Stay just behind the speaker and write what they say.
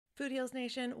Food Heals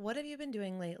Nation, what have you been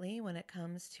doing lately when it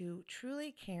comes to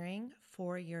truly caring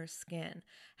for your skin?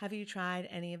 Have you tried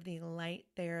any of the light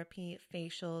therapy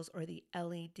facials or the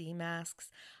LED masks?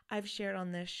 I've shared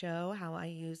on this show how I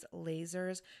use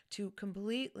lasers to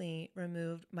completely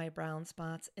remove my brown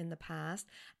spots in the past,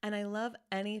 and I love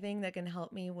anything that can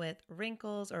help me with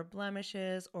wrinkles or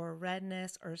blemishes or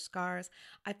redness or scars.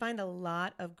 I find a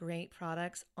lot of great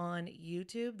products on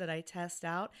YouTube that I test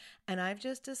out, and I've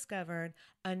just discovered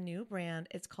a new brand.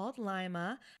 It's called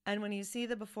Lima. And when you see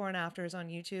the before and afters on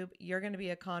YouTube, you're going to be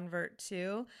a convert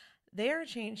too. They are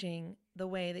changing the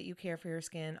way that you care for your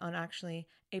skin on actually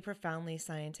a profoundly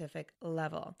scientific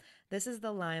level. This is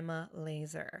the Lima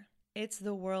laser. It's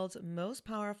the world's most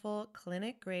powerful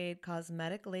clinic-grade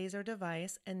cosmetic laser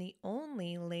device and the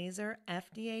only laser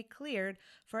FDA cleared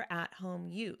for at-home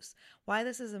use. Why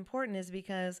this is important is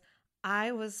because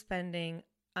I was spending,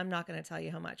 I'm not going to tell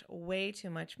you how much, way too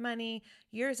much money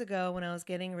years ago when I was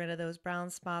getting rid of those brown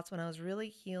spots, when I was really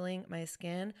healing my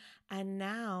skin. And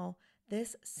now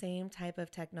this same type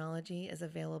of technology is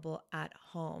available at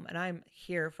home, and I'm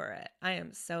here for it. I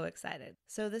am so excited.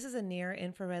 So this is a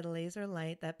near-infrared laser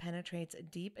light that penetrates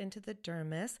deep into the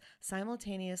dermis,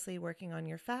 simultaneously working on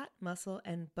your fat, muscle,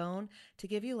 and bone to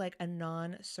give you like a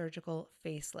non-surgical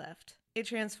facelift. It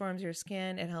transforms your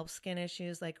skin. It helps skin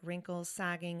issues like wrinkles,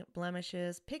 sagging,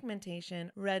 blemishes,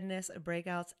 pigmentation, redness,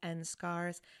 breakouts, and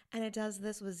scars. And it does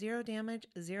this with zero damage,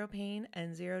 zero pain,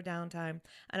 and zero downtime.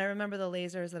 And I remember the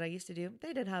lasers that I used to do,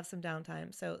 they did have some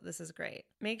downtime, so this is great.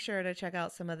 Make sure to check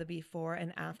out some of the before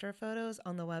and after photos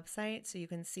on the website so you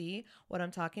can see what I'm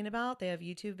talking about. They have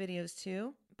YouTube videos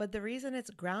too. But the reason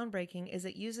it's groundbreaking is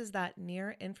it uses that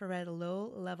near-infrared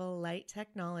low-level light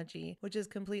technology, which is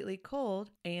completely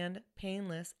cold and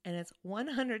painless, and it's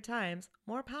 100 times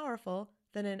more powerful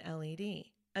than an LED.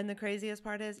 And the craziest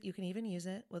part is you can even use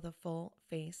it with a full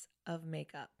face of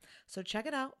makeup. So check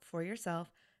it out for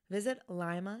yourself. Visit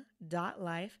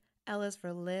lima.life. L is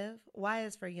for live, Y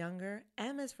is for younger,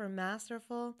 M is for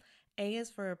masterful, A is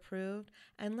for approved,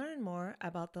 and learn more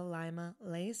about the Lima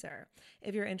laser.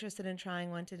 If you're interested in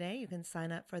trying one today, you can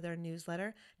sign up for their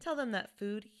newsletter. Tell them that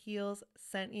Food Heals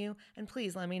sent you, and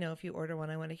please let me know if you order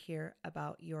one. I want to hear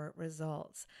about your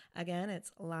results. Again,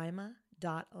 it's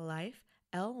lima.life,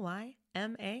 Lyma.life.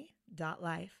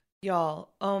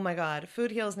 Y'all, oh my God,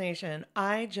 Food Heals Nation,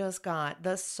 I just got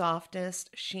the softest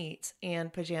sheets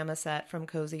and pajama set from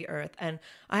Cozy Earth, and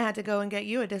I had to go and get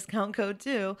you a discount code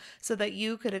too so that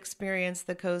you could experience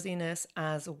the coziness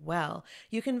as well.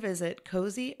 You can visit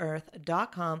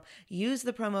CozyEarth.com, use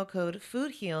the promo code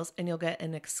FoodHeals, and you'll get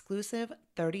an exclusive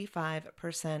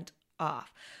 35%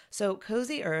 off. So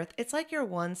Cozy Earth, it's like your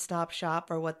one-stop shop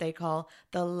for what they call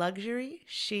the luxury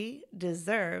she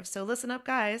deserves. So listen up,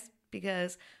 guys,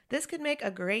 because this could make a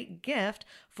great gift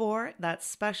for that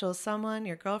special someone,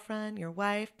 your girlfriend, your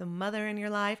wife, the mother in your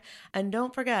life. And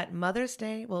don't forget, Mother's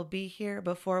Day will be here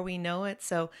before we know it.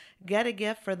 So get a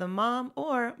gift for the mom,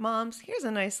 or moms, here's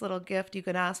a nice little gift you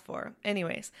could ask for.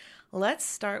 Anyways, let's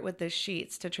start with the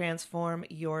sheets to transform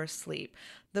your sleep.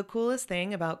 The coolest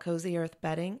thing about Cozy Earth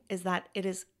bedding is that it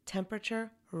is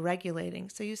temperature regulating,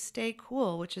 so you stay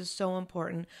cool, which is so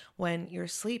important when you're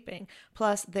sleeping.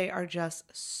 Plus, they are just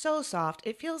so soft.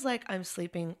 It feels like I'm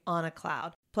sleeping on a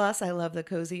cloud. Plus, I love the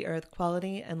Cozy Earth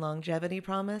quality and longevity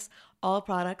promise. All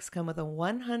products come with a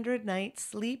 100-night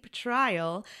sleep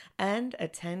trial and a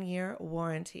 10-year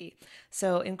warranty.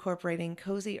 So incorporating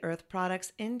Cozy Earth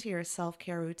products into your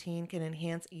self-care routine can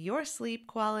enhance your sleep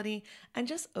quality and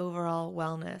just overall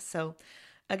wellness. So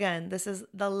again, this is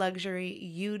the luxury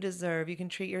you deserve. You can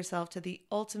treat yourself to the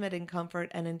ultimate in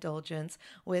comfort and indulgence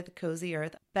with Cozy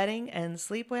Earth bedding and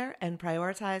sleepwear, and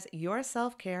prioritize your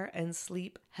self-care and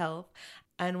sleep health.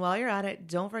 And while you're at it,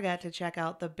 don't forget to check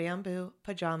out the bamboo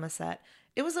pajama set.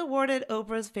 It was awarded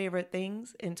Oprah's Favorite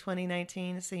Things in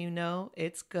 2019, so you know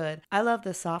it's good. I love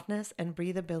the softness and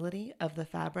breathability of the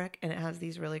fabric, and it has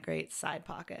these really great side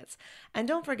pockets. And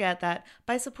don't forget that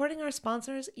by supporting our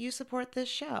sponsors, you support this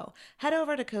show. Head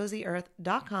over to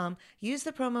CozyEarth.com, use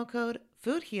the promo code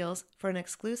FoodHeals for an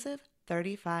exclusive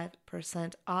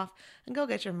 35% off, and go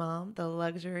get your mom the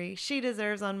luxury she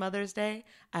deserves on Mother's Day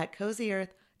at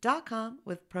CozyEarth.com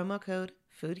with promo code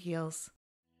FoodHeals.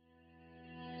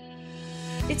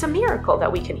 It's a miracle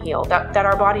that we can heal, that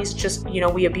our bodies just,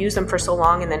 we abuse them for so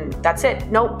long and then that's it.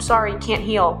 Nope, sorry, can't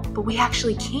heal. But we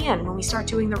actually can when we start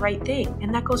doing the right thing.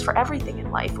 And that goes for everything in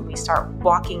life, when we start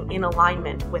walking in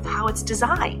alignment with how it's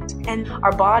designed. And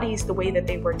our bodies, the way that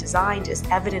they were designed, is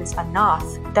evidence enough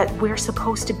that we're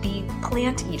supposed to be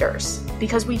plant eaters,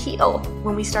 because we heal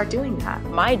when we start doing that.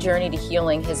 My journey to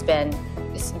healing has been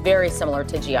very similar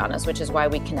to Gianna's, which is why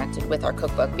we connected with our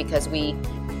cookbook, because we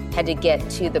had to get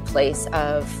to the place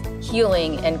of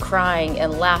healing and crying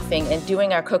and laughing and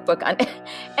doing our cookbook on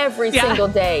every single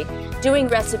day, doing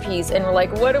recipes, and we're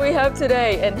like, what do we have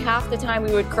today? And half the time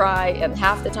we would cry and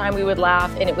half the time we would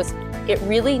laugh, and it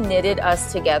really knitted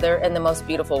us together in the most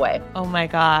beautiful way. Oh my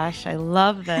gosh, I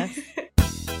love this.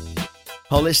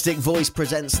 Holistic Voice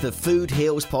presents the Food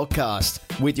Heals podcast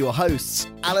with your hosts,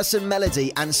 Alison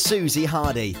Melody and Susie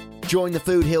Hardy. Join the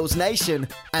Food Heals Nation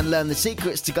and learn the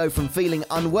secrets to go from feeling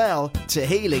unwell to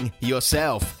healing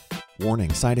yourself.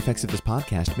 Warning, side effects of this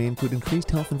podcast may include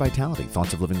increased health and vitality,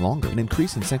 thoughts of living longer, an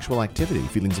increase in sexual activity,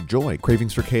 feelings of joy,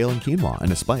 cravings for kale and quinoa,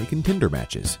 and a spike in Tinder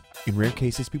matches. In rare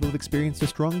cases, people have experienced a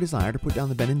strong desire to put down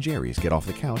the Ben & Jerry's, get off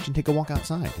the couch, and take a walk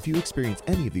outside. If you experience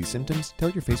any of these symptoms, tell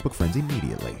your Facebook friends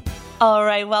immediately. All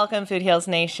right, welcome Food Heals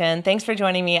Nation. Thanks for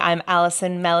joining me. I'm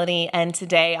Alison Melody, and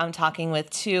today I'm talking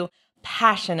with two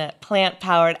passionate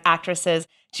plant-powered actresses,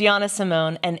 Gianna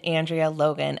Simone and Andrea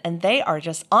Logan, and they are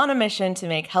just on a mission to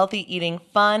make healthy eating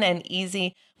fun and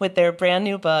easy with their brand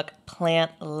new book,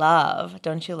 Plant Love.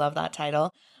 Don't you love that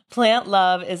title? Plant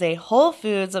Love is a whole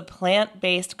foods,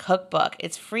 plant-based cookbook.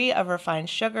 It's free of refined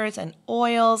sugars and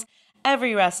oils.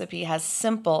 Every recipe has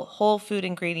simple whole food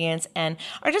ingredients and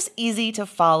are just easy to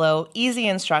follow, easy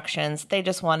instructions. They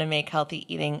just want to make healthy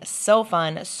eating so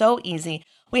fun, so easy.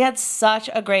 We had such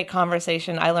a great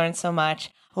conversation. I learned so much.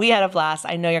 We had a blast.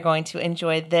 I know you're going to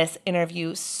enjoy this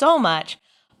interview so much.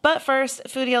 But first,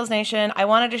 Food Heals Nation, I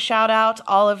wanted to shout out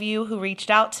all of you who reached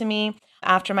out to me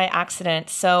after my accident.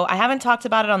 So I haven't talked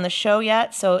about it on the show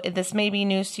yet, so this may be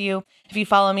news to you. If you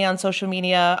follow me on social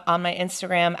media, on my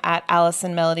Instagram at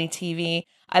Alison Melody TV,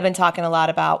 I've been talking a lot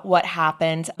about what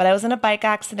happened. But I was in a bike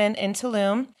accident in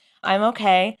Tulum. I'm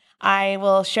okay. I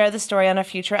will share the story on a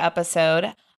future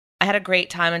episode. I had a great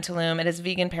time in Tulum. It is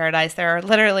vegan paradise. There are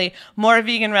literally more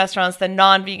vegan restaurants than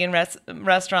non-vegan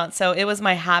restaurants. So it was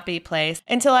my happy place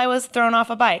until I was thrown off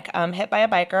a bike, hit by a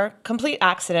biker, complete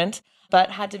accident,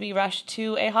 but had to be rushed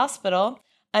to a hospital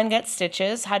and get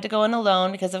stitches. Had to go in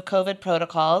alone because of COVID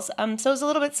protocols. So it was a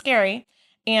little bit scary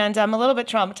and I'm a little bit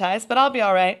traumatized, but I'll be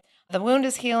all right. The wound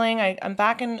is healing.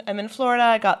 I'm in Florida.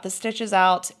 I got the stitches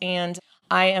out and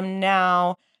I am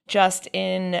now just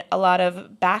in a lot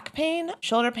of back pain,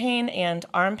 shoulder pain, and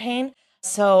arm pain.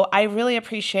 So I really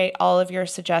appreciate all of your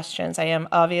suggestions. I am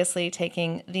obviously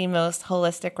taking the most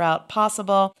holistic route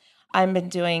possible. I've been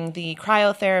doing the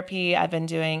cryotherapy. I've been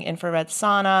doing infrared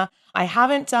sauna. I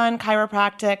haven't done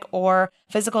chiropractic or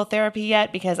physical therapy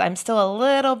yet because I'm still a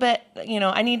little bit,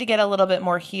 I need to get a little bit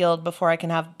more healed before I can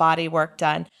have body work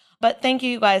done. But thank you,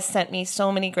 you guys sent me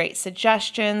so many great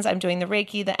suggestions. I'm doing the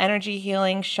Reiki, the energy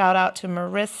healing. Shout out to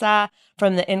Marissa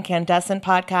from the Incandescent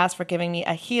podcast for giving me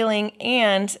a healing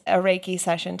and a Reiki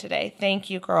session today.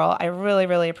 Thank you, girl. I really,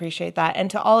 really appreciate that.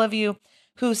 And to all of you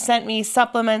who sent me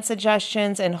supplement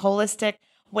suggestions and holistic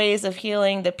ways of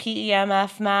healing, the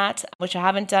PEMF mat, which I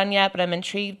haven't done yet, but I'm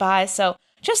intrigued by. So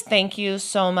just thank you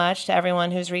so much to everyone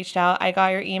who's reached out. I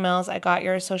got your emails, I got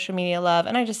your social media love,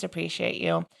 and I just appreciate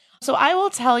you. So I will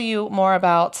tell you more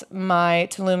about my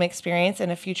Tulum experience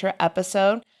in a future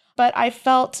episode, but I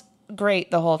felt great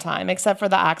the whole time, except for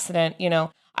the accident.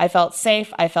 I felt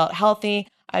safe, I felt healthy.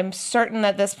 I'm certain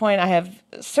at this point I have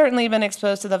certainly been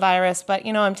exposed to the virus, but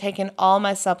I'm taking all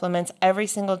my supplements every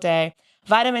single day.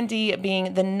 Vitamin D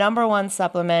being the number one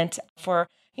supplement for,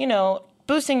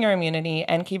 boosting your immunity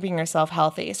and keeping yourself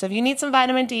healthy. So if you need some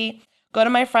vitamin D, go to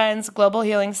my friend's Global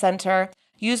Healing Center.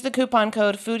 Use the coupon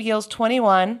code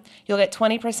FOODHEALS21. You'll get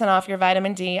 20% off your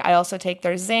vitamin D. I also take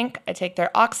their zinc. I take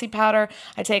their oxy powder.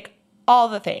 I take all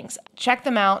the things. Check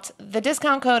them out. The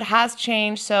discount code has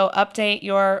changed, so update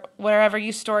wherever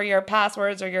you store your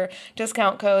passwords or your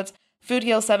discount codes.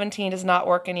 FOODHEALS17 does not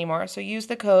work anymore, so use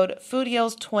the code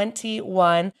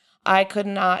FOODHEALS21. I could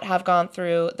not have gone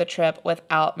through the trip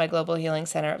without my Global Healing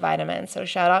Center vitamins, so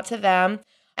shout out to them.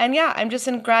 And yeah, I'm just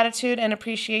in gratitude and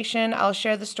appreciation. I'll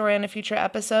share the story in a future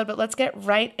episode, but let's get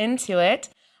right into it.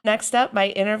 Next up, my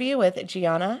interview with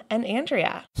Gianna and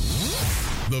Andrea.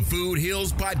 The Food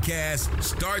Heals podcast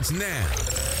starts now.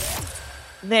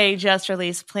 They just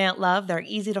released Plant Love, their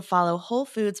easy-to-follow whole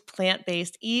foods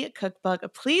plant-based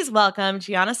e-cookbook. Please welcome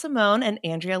Gianna Simone and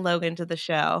Andrea Logan to the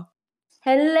show.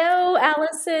 Hello,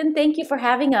 Alison. Thank you for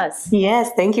having us.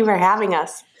 Yes, thank you for having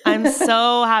us. I'm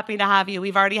so happy to have you.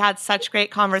 We've already had such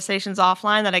great conversations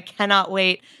offline that I cannot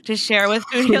wait to share with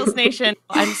Food Heals Nation.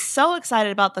 I'm so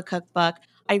excited about the cookbook.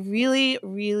 I really,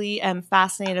 really am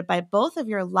fascinated by both of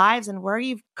your lives and where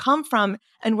you've come from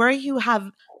and where you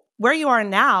are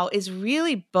now is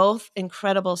really both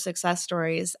incredible success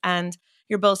stories. And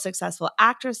you're both successful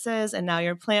actresses and now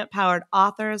you're plant-powered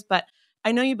authors, but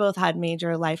I know you both had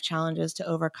major life challenges to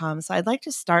overcome. So I'd like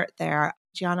to start there.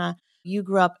 Gianna, you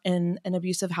grew up in an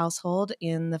abusive household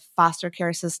in the foster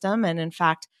care system. And in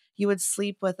fact, you would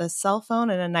sleep with a cell phone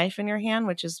and a knife in your hand,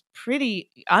 which is pretty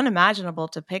unimaginable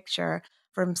to picture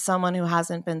from someone who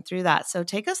hasn't been through that. So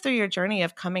take us through your journey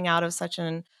of coming out of such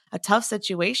a tough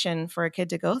situation for a kid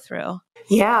to go through.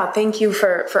 Yeah, thank you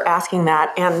for asking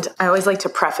that. And I always like to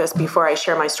preface before I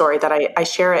share my story that I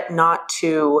share it not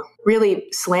to really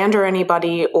slander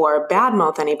anybody or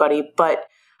badmouth anybody, but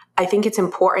I think it's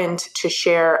important to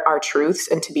share our truths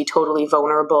and to be totally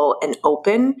vulnerable and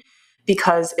open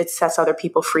because it sets other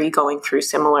people free going through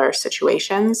similar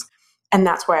situations. And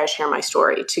that's why I share my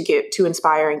story, to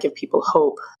inspire and give people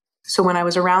hope. So when I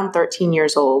was around 13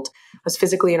 years old, I was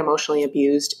physically and emotionally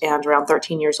abused. And around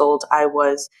 13 years old, I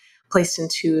was placed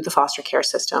into the foster care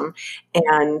system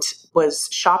and was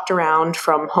shopped around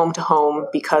from home to home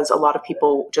because a lot of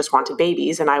people just wanted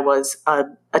babies. And I was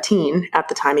a teen at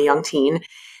the time, a young teen.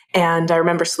 And I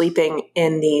remember sleeping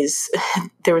in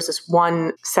there was this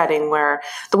one setting where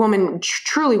the woman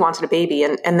truly wanted a baby,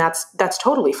 and that's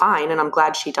totally fine. And I'm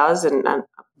glad she does and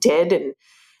did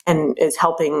and is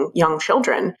helping young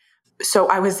children. So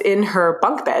I was in her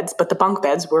bunk beds, but the bunk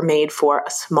beds were made for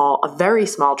a very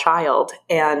small child.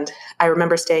 And I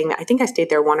remember I think I stayed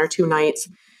there 1 or 2 nights,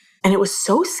 and it was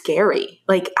so scary.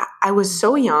 Like I was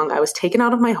so young. I was taken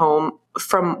out of my home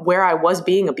from where I was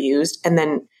being abused, and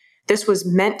then this was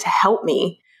meant to help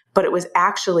me, but it was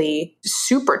actually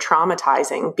super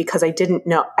traumatizing because I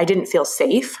didn't feel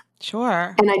safe.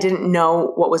 Sure. And I didn't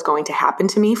know what was going to happen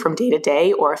to me from day to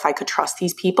day, or if I could trust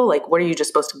these people. Like, what are you just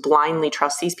supposed to blindly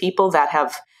trust these people that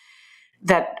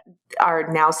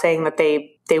are now saying that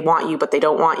they want you, but they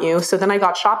don't want you? So then I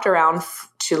got shopped around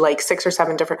to like 6 or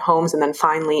 7 different homes, and then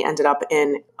finally ended up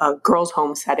in a girls'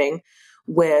 home setting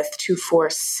with 2, 4,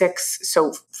 6,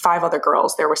 so 5 other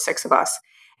girls. There were 6 of us.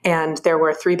 And there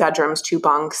were 3 bedrooms, 2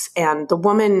 bunks. And the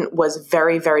woman was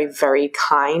very, very, very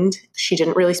kind. She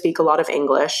didn't really speak a lot of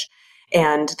English.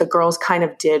 And the girls kind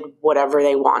of did whatever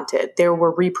they wanted. There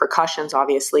were repercussions,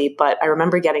 obviously. But I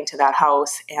remember getting to that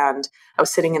house and I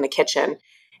was sitting in the kitchen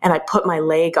and I put my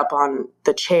leg up on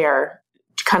the chair,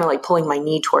 kind of like pulling my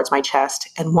knee towards my chest.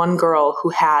 And one girl who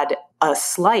had a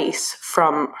slice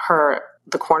from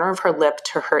the corner of her lip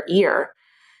to her ear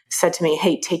said to me,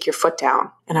 "Hey, take your foot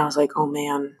down." And I was like, oh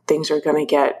man, things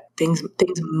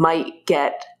might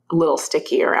get a little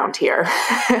sticky around here.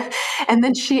 And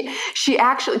then she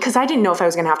actually, because I didn't know if I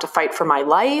was going to have to fight for my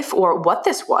life or what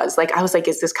this was. Like, I was like,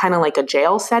 is this kind of like a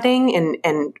jail setting?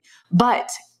 But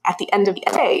at the end of the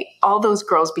day, all those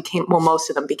girls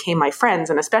most of them became my friends,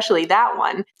 and especially that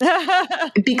one,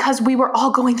 because we were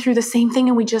all going through the same thing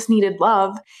and we just needed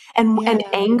love. And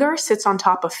anger sits on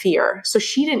top of fear. So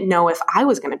she didn't know if I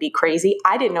was going to be crazy.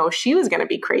 I didn't know if she was going to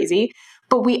be crazy.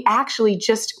 But we actually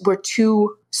just were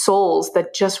 2 souls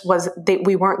that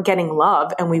we weren't getting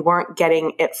love, and we weren't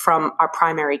getting it from our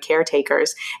primary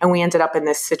caretakers. And we ended up in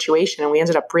this situation and we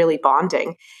ended up really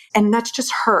bonding. And that's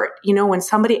just hurt. You know, when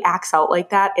somebody acts out like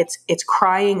that, it's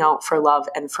crying out for love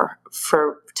and for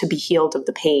to be healed of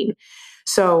the pain.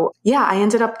 So yeah, I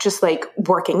ended up just like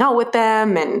working out with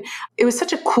them, and it was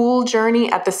such a cool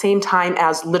journey at the same time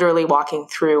as literally walking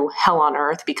through hell on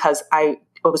earth because I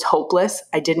was hopeless.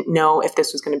 I didn't know if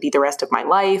this was going to be the rest of my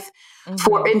life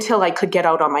until I could get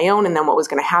out on my own. And then what was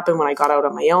going to happen when I got out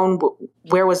on my own?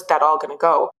 Where was that all going to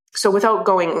go? So without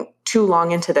going too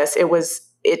long into this,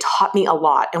 it taught me a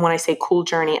lot. And when I say cool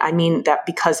journey, I mean that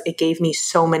because it gave me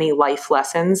so many life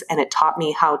lessons, and it taught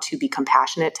me how to be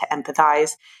compassionate, to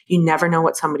empathize. You never know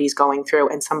what somebody's going through,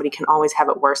 and somebody can always have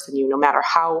it worse than you, no matter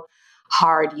how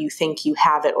hard you think you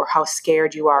have it or how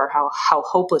scared you are, how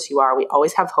hopeless you are. We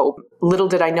always have hope. Little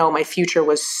did I know my future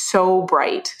was so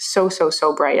bright, so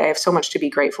bright. I have so much to be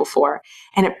grateful for.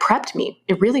 And it prepped me.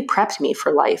 It really prepped me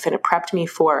for life, and it prepped me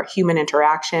for human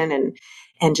interaction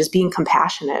and just being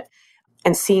compassionate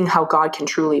and seeing how God can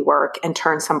truly work and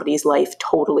turn somebody's life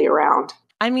totally around.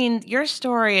 I mean, your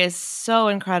story is so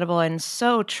incredible and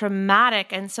so traumatic.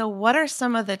 And so what are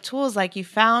some of the tools? Like, you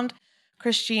found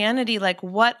Christianity, like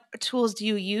what tools do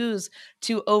you use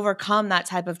to overcome that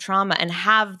type of trauma and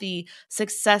have the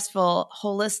successful,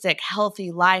 holistic,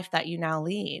 healthy life that you now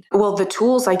lead? Well, the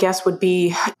tools, I guess, would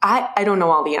be, I don't know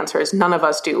all the answers. None of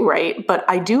us do, right? But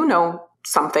I do know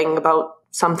something about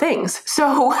some things.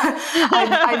 So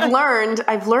I've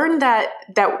learned that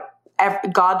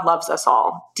God loves us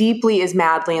all, deeply is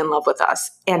madly in love with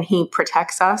us, and he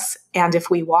protects us. And if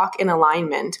we walk in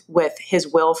alignment with his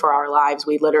will for our lives,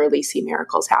 we literally see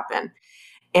miracles happen.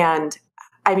 And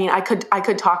I mean, I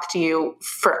could talk to you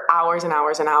for hours and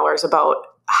hours and hours about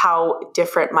how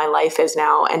different my life is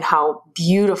now and how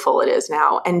beautiful it is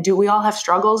now. And do we all have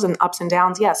struggles and ups and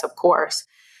downs? Yes, of course.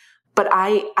 But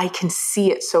I can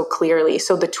see it so clearly.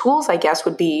 So the tools, I guess,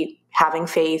 would be having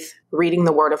faith, reading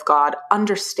the Word of God,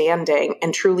 understanding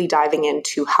and truly diving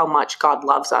into how much God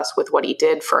loves us with what he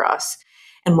did for us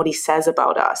and what he says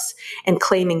about us, and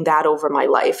claiming that over my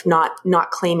life,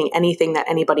 not claiming anything that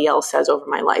anybody else says over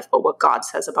my life, but what God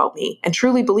says about me, and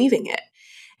truly believing it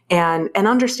and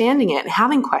understanding it and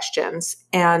having questions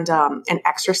and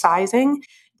exercising,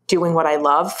 doing what I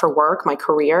love for work, my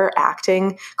career,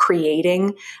 acting,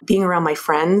 creating, being around my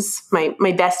friends. My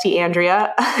bestie,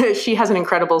 Andrea, she has an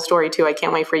incredible story too. I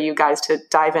can't wait for you guys to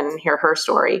dive in and hear her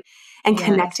story, and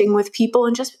connecting with people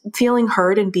and just feeling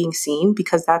heard and being seen,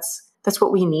 because that's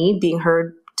what we need, being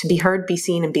heard, to be heard, be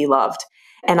seen, and be loved.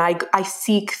 And I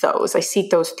seek those. I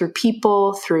seek those through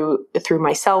people, through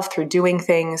myself, through doing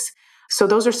things. So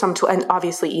those are some tools, and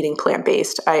obviously eating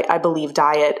plant-based. I believe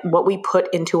diet, what we put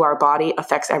into our body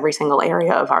affects every single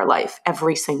area of our life,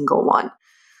 every single one.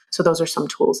 So those are some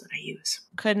tools that I use.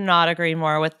 Could not agree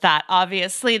more with that.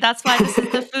 Obviously, that's why this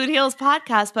is the Food Heals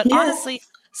podcast. But honestly,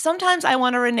 sometimes I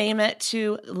want to rename it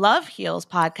to Love Heals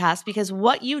podcast, because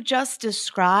what you just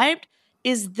described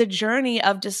is the journey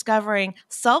of discovering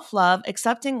self-love,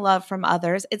 accepting love from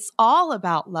others. It's all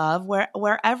about love,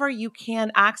 wherever you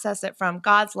can access it from.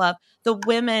 God's love, the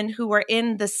women who were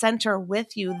in the center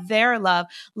with you, their love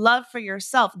for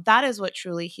yourself. That is what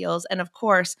truly heals. And of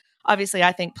course, obviously,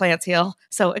 I think plants heal.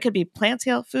 So it could be plants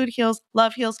heal, food heals,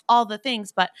 love heals, all the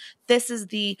things. But this is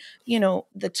the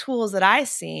tools that I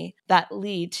see that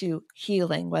lead to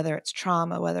healing, whether it's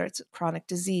trauma, whether it's chronic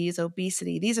disease,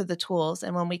 obesity. These are the tools.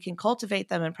 And when we can cultivate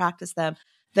them and practice them,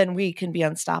 then we can be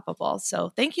unstoppable.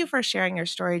 So thank you for sharing your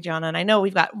story, Gianna. And I know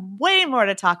we've got way more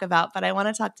to talk about, but I want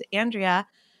to talk to Andrea.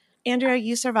 Andrea,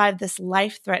 you survived this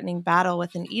life-threatening battle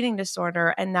with an eating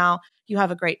disorder, and now you have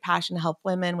a great passion to help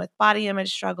women with body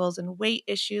image struggles and weight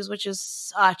issues, which is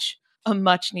such a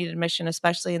much-needed mission,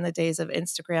 especially in the days of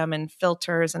Instagram and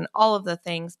filters and all of the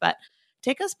things. But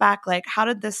take us back, like, how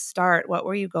did this start? What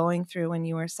were you going through when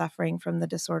you were suffering from the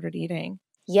disordered eating?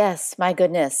 Yes, my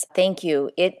goodness. Thank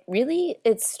you.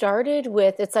 It started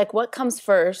with, it's like, what comes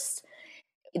first,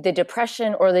 the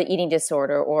depression or the eating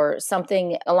disorder, or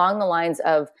something along the lines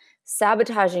of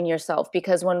sabotaging yourself?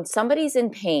 Because when somebody's in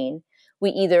pain,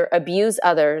 we either abuse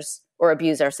others or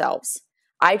abuse ourselves.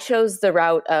 I chose the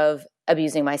route of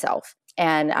abusing myself.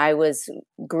 And I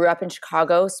grew up in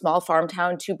Chicago, small farm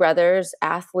town, 2 brothers,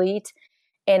 athlete,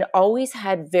 and always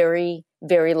had very,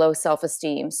 very low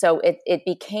self-esteem. So it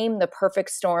became the perfect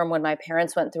storm when my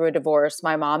parents went through a divorce.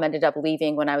 My mom ended up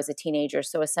leaving when I was a teenager.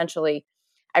 So essentially,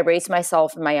 I raised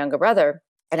myself and my younger brother,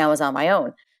 and I was on my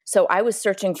own. So I was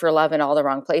searching for love in all the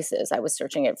wrong places. I was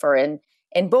searching it for in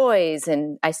boys,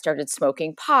 and I started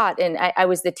smoking pot. And I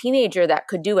was the teenager that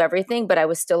could do everything, but I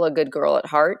was still a good girl at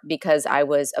heart because I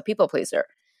was a people pleaser.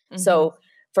 Mm-hmm. So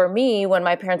for me, when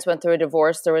my parents went through a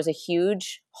divorce, there was a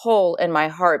huge hole in my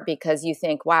heart, because you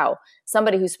think, wow,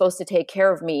 somebody who's supposed to take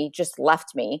care of me just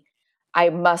left me. I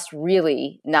must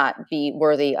really not be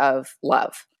worthy of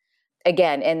love.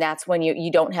 Again, and that's when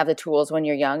you don't have the tools when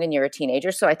you're young and you're a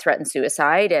teenager. So I threatened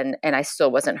suicide, and I still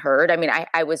wasn't heard. I mean,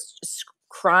 I was just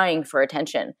crying for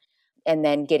attention, and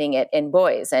then getting it in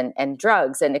boys and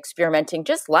drugs and experimenting,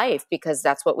 just life, because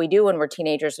that's what we do when we're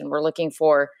teenagers, and we're looking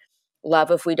for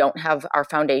love if we don't have our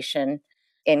foundation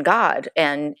in God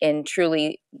and in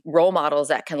truly role models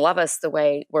that can love us the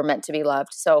way we're meant to be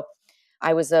loved. So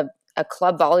I was a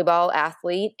club volleyball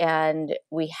athlete, and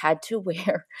we had to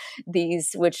wear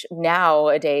these, which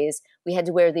nowadays we had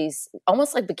to wear these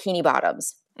almost like bikini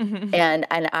bottoms. Mm-hmm. And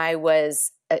I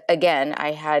was, again,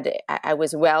 I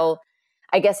was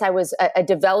a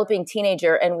developing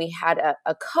teenager, and we had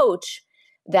a coach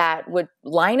that would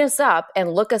line us up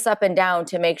and look us up and down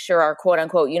to make sure our quote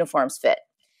unquote uniforms fit.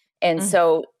 And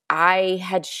so I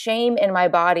had shame in my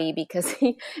body because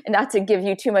and not to give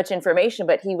you too much information,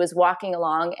 but he was walking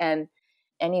along and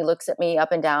he looks at me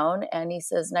up and down and he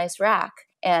says, "Nice rack."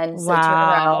 And so I turn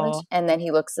around, and then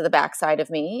he looks to the backside of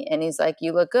me and he's like,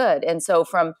 "You look good." And so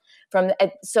from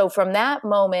that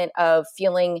moment of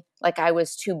feeling like I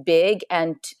was too big,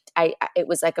 and it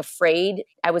was like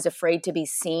I was afraid to be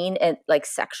seen, and like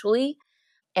sexually.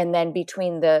 And then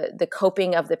between the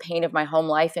coping of the pain of my home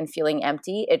life and feeling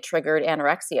empty, it triggered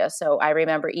anorexia. So I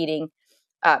remember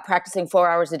practicing 4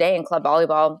 hours a day in club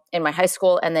volleyball in my high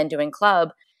school, and then doing club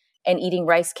and eating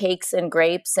rice cakes and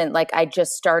grapes. And like, I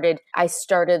started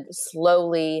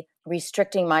slowly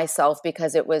restricting myself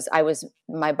because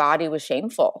my body was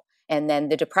shameful. and then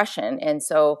the depression. And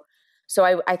so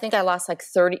I think I lost like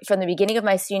 30 from the beginning of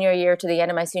my senior year to the end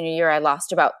of my senior year. I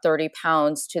lost about 30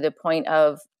 pounds to the point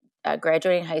of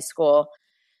graduating high school.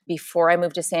 Before I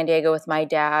moved to San Diego with my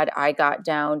dad, I got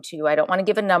down to, I don't want to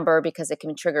give a number because it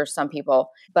can trigger some people,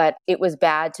 but it was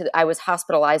bad. I was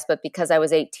hospitalized, but because I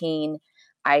was 18,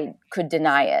 I could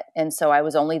deny it. And so I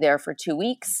was only there for 2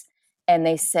 weeks. And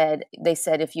they said,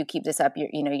 if you keep this up,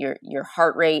 your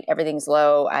heart rate, everything's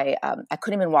low. I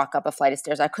couldn't even walk up a flight of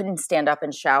stairs. I couldn't stand up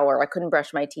and shower. I couldn't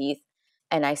brush my teeth.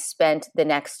 And I spent the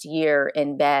next year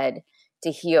in bed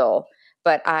to heal.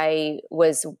 But I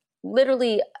was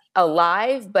literally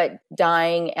alive, but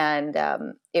dying. And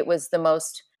it was the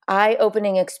most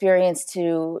eye-opening experience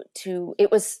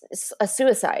it was a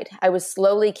suicide. I was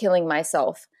slowly killing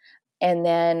myself. And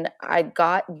then I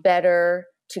got better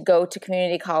to go to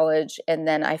community college. And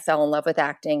then I fell in love with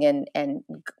acting and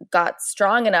got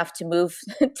strong enough to move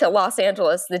to Los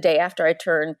Angeles the day after I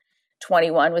turned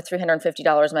 21 with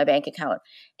 $350 in my bank account.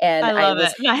 And I love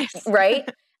it. Nice. Right.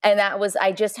 And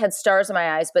I just had stars in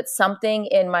my eyes, but something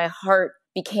in my heart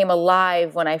became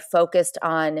alive when I focused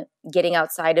on getting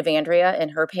outside of Andrea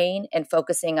and her pain and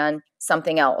focusing on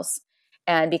something else.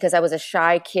 And because I was a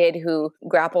shy kid who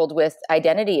grappled with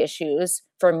identity issues,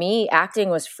 for me, acting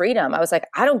was freedom. I was like,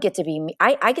 I don't get to be me.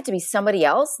 I get to be somebody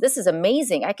else. This is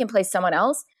amazing. I can play someone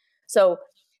else. So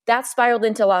that spiraled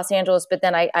into Los Angeles. But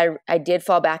then I did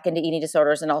fall back into eating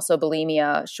disorders and also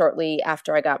bulimia shortly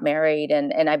after I got married.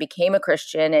 And I became a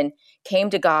Christian and came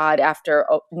to God after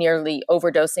nearly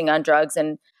overdosing on drugs.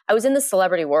 And I was in the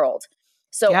celebrity world.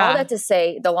 So all that to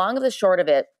say, the long of the short of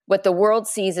it, what the world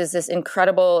sees is this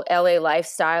incredible LA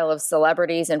lifestyle of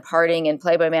celebrities and partying and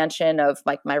Playboy Mansion of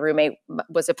like my roommate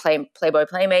was a Playboy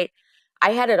Playmate.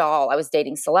 I had it all. I was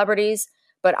dating celebrities,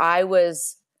 but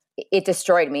it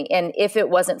destroyed me. And if it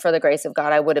wasn't for the grace of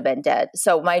God, I would have been dead.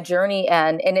 So my journey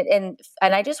and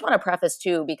I just want to preface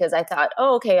too, because I thought,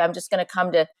 oh, okay, I'm just going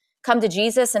to come to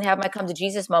Jesus and have my come to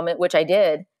Jesus moment, which I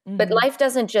did. Mm-hmm. But life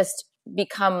doesn't just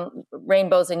become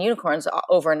rainbows and unicorns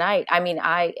overnight. I mean,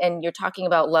 and you're talking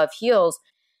about love heals.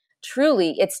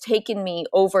 Truly, it's taken me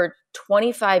over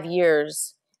 25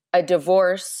 years, a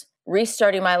divorce,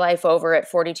 restarting my life over at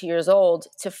 42 years old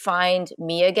to find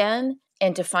me again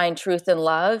and to find truth and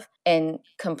love and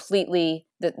completely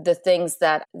the things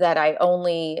that I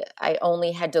only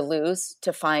had to lose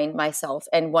to find myself.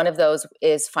 And one of those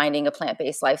is finding a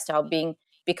plant-based lifestyle,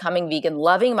 becoming vegan,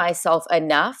 loving myself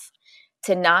enough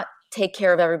to not take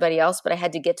care of everybody else. But I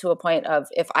had to get to a point of,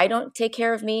 if I don't take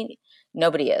care of me,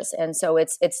 nobody is. And so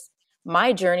it's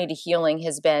my journey to healing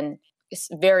has been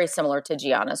very similar to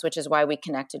Gianna's, which is why we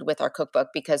connected with our cookbook,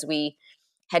 because we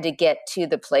had to get to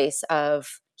the place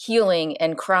of healing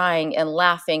and crying and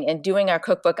laughing and doing our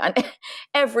cookbook on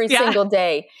every single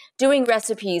day, doing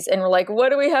recipes. And we're like, what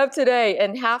do we have today?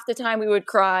 And half the time we would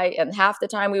cry and half the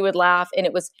time we would laugh. And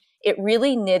it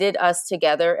really knitted us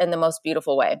together in the most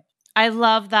beautiful way. I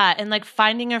love that. And like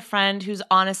finding a friend who's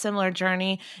on a similar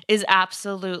journey is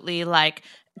absolutely like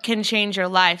can change your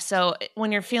life. So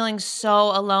when you're feeling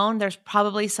so alone, there's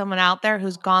probably someone out there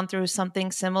who's gone through something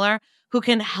similar who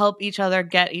can help each other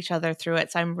get each other through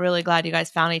it. So I'm really glad you guys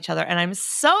found each other. And I'm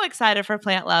so excited for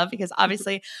Plant Love because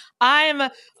obviously I'm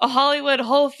a Hollywood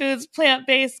Whole Foods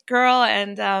plant-based girl.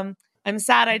 And I'm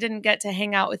sad I didn't get to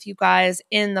hang out with you guys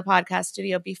in the podcast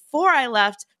studio before I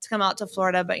left to come out to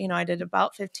Florida. But, I did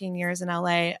about 15 years in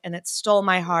LA and it stole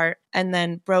my heart and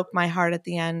then broke my heart at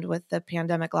the end with the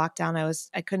pandemic lockdown.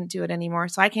 I couldn't do it anymore.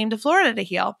 So I came to Florida to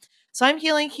heal. So I'm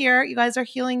healing here. You guys are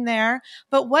healing there.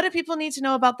 But what do people need to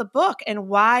know about the book and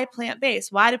why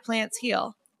plant-based? Why do plants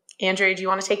heal? Andrea, do you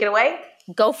want to take it away?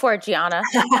 Go for it, Gianna.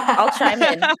 I'll chime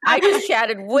in. I just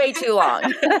chatted way too long.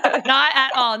 Not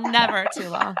at all. Never too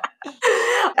long.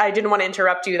 I didn't want to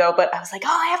interrupt you though, but I was like,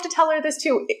 I have to tell her this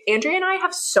too. Andrea and I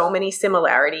have so many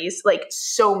similarities, like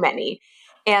so many.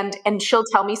 And she'll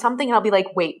tell me something and I'll be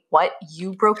like, wait, what?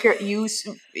 You broke what is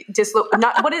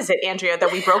it, Andrea,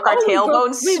 that we broke our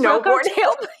tailbones snowboarding?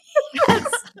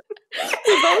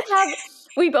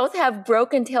 We both have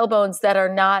broken tailbones that are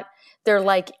not, they're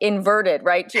like inverted,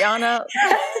 right, Gianna?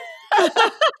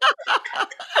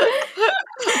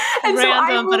 And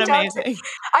random, but amazing.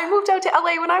 I moved out to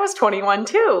LA when I was 21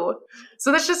 too.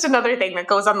 So that's just another thing that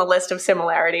goes on the list of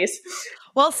similarities.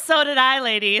 Well, so did I,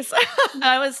 ladies.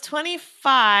 I was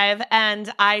 25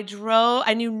 and I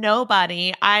knew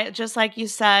nobody. Just like you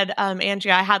said,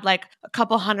 Andrea, I had like a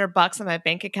couple $100 in my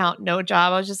bank account, no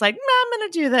job. I was just like, I'm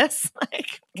going to do this.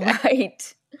 Like, okay.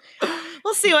 Right.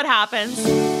 We'll see what happens.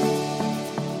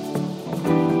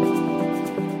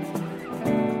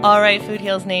 All right, Food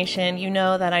Heals Nation, you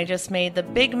know that I just made the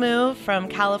big move from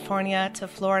California to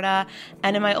Florida.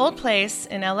 And in my old place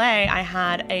in LA, I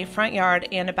had a front yard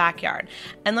and a backyard.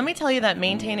 And let me tell you that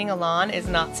maintaining a lawn is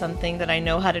not something that I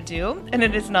know how to do, and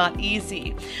it is not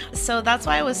easy. So that's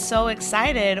why I was so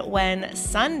excited when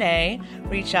Sunday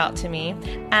reached out to me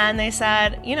and they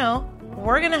said,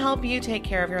 we're going to help you take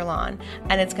care of your lawn,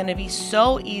 and it's going to be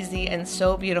so easy and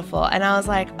so beautiful. And I was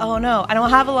like, oh no, I don't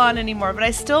have a lawn anymore, but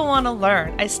I still want to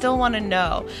learn. I still want to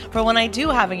know for when I do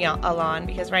have a lawn,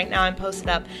 because right now I'm posted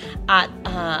up at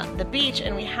the beach,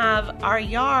 and we have our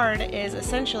yard is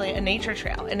essentially a nature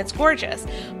trail, and it's gorgeous,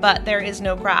 but there is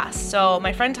no grass. So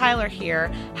my friend Tyler here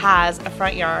has a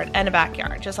front yard and a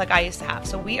backyard, just like I used to have.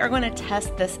 So we are going to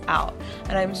test this out,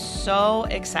 and I'm so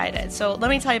excited. So let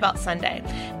me tell you about Sunday.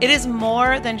 It is more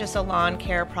than just a lawn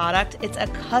care product. It's a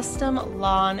custom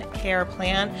lawn care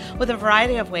plan with a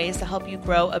variety of ways to help you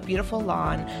grow a beautiful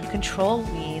lawn, control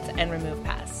weeds, and remove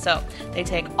pests. So they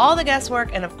take all the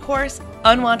guesswork and, of course,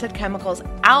 unwanted chemicals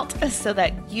out so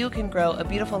that you can grow a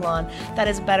beautiful lawn that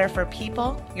is better for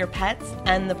people, your pets,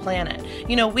 and the planet.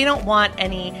 We don't want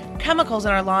any chemicals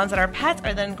in our lawns that our pets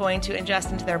are then going to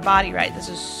ingest into their body, right? This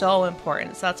is so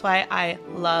important. So that's why I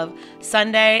love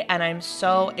Sunday, and I'm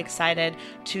so excited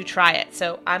to try it.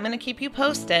 So I'm going to keep you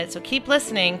posted. So keep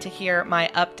listening to hear my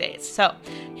updates. So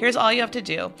here's all you have to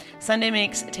do. Sunday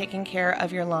makes taking care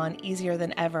of your lawn easier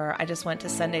than ever. I just went to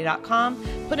sunday.com,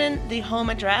 put in the home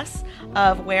address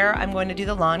of where I'm going to do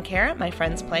the lawn care at my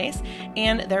friend's place,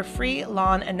 and their free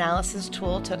lawn analysis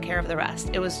tool took care of the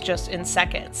rest. It was just in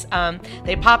seconds.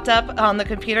 They popped up on the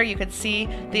computer. You could see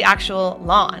the actual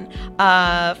lawn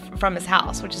from his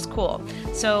house, which is cool.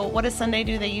 So what does Sunday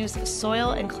do? They use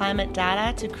soil and climate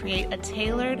data to create a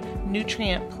tailored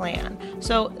nutrient plan.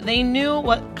 So they knew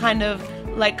what kind of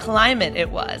climate it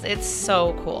was. It's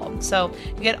so cool. So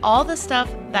you get all the stuff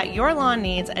that your lawn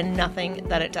needs and nothing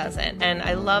that it doesn't. And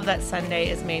I love that Sunday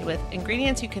is made with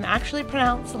ingredients you can actually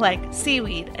pronounce, like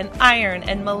seaweed and iron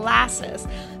and molasses,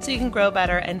 so you can grow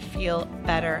better and feel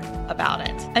better about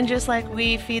it. And just like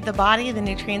we feed the body the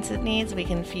nutrients it needs, we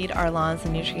can feed our lawns the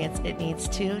nutrients it needs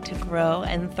to grow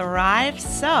and thrive.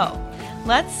 So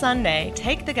let Sunday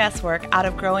take the guesswork out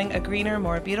of growing a greener,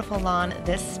 more beautiful lawn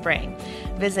this spring.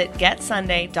 Visit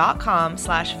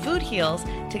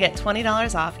getsunday.com/foodheals to get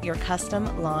 $20 off your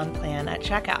custom lawn plan at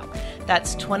checkout.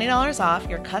 That's $20 off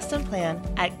your custom plan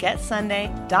at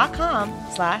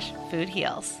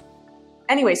getsunday.com/foodheals.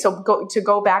 Anyway, so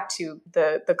go back to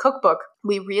the cookbook,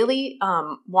 we really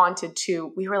wanted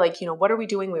to, we were like, what are we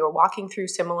doing? We were walking through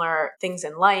similar things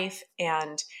in life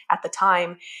and at the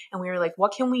time, and we were like,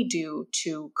 what can we do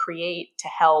to create, to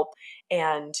help,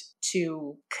 and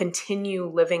to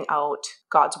continue living out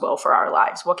God's will for our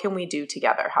lives? What can we do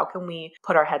together? How can we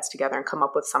put our heads together and come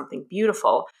up with something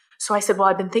beautiful? So I said, well,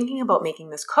 I've been thinking about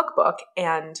making this cookbook,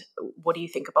 and what do you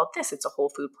think about this? It's a whole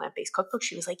food, plant-based cookbook.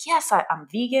 She was like, yes, I'm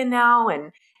vegan now,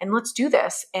 and let's do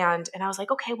this. And I was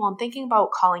like, okay, well, I'm thinking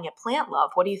about calling it Plant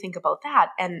Love. What do you think about that?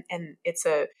 And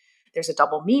there's a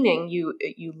double meaning. You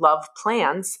love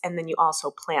plants, and then you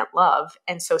also plant love.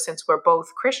 And so since we're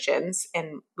both Christians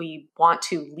and we want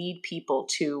to lead people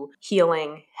to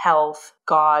healing, health,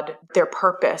 God, their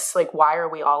purpose, like, why are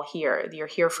we all here? You're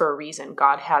here for a reason.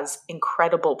 God has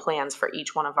incredible plans for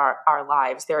each one of our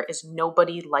lives. There is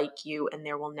nobody like you, and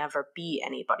there will never be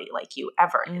anybody like you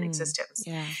ever in existence.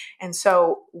 Yeah. And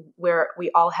so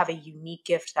we all have a unique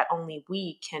gift that only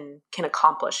we can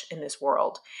accomplish in this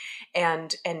world,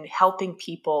 and helping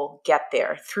people get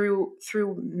there through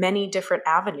many different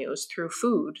avenues, through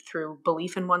food, through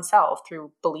belief in oneself,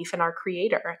 through belief in our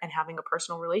Creator, and having a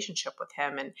personal relationship with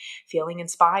Him, and feeling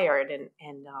inspired. And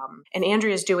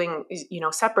Andrea's doing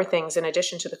separate things in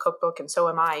addition to the cookbook, and so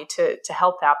am I, to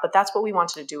help that. But that's what we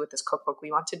wanted to do with this cookbook.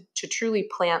 We wanted to truly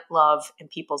plant love in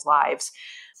people's lives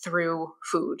through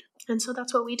food. And so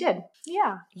that's what we did.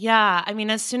 Yeah. Yeah. I mean,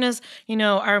 as soon as,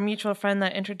 our mutual friend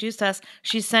that introduced us,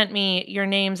 she sent me your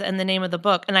names and the name of the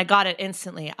book, and I got it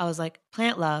instantly. I was like,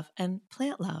 Plant Love and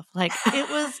Plant Love. Like,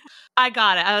 I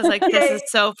got it. I was like, this is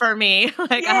so for me.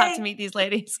 Like, I have to meet these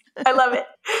ladies. I love it.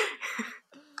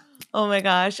 Oh my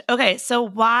gosh. Okay. So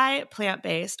why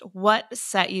plant-based? What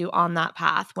set you on that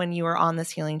path when you were on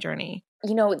this healing journey?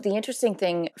 The interesting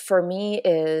thing for me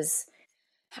is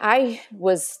I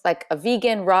was like a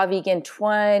vegan, raw vegan,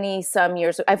 20 some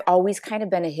years. I've always kind of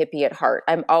been a hippie at heart.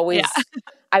 I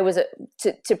was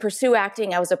to pursue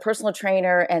acting. I was a personal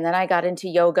trainer, and then I got into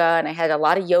yoga, and I had a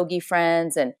lot of yogi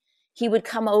friends, and he would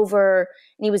come over,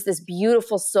 and he was this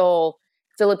beautiful soul,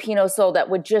 Filipino soul, that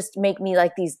would just make me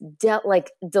like these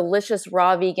delicious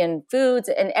raw vegan foods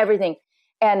and everything.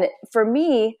 And for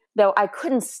me, though I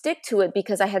couldn't stick to it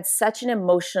because I had such an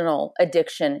emotional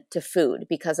addiction to food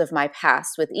because of my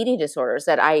past with eating disorders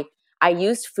that I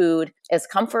used food as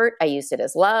comfort. I used it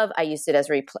as love. I used it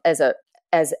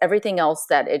as everything else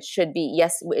that it should be.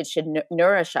 Yes, it should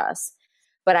nourish us,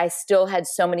 but I still had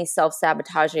so many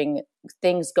self-sabotaging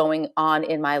things going on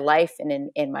in my life and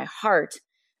in my heart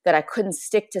that I couldn't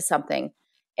stick to something.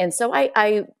 And so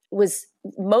I was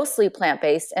mostly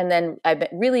plant-based, and then I've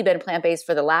really been plant-based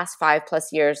for the last 5+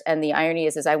 years. And the irony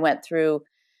is I went through,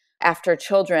 after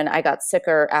children, I got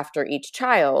sicker after each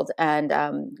child and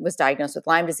was diagnosed with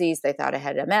Lyme disease. They thought I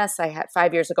had MS.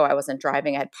 5 years ago, I wasn't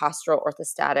driving. I had postural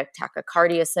orthostatic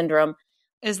tachycardia syndrome.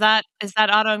 Is that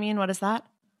autoimmune? What is that?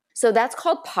 So that's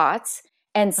called POTS.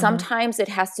 And sometimes it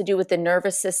has to do with the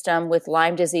nervous system. With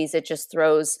Lyme disease, it just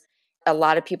throws. A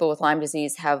lot of people with Lyme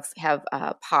disease have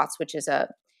POTS, which is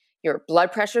your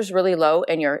blood pressure is really low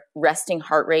and your resting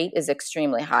heart rate is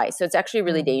extremely high. So it's actually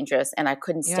really dangerous. And I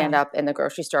couldn't stand up in the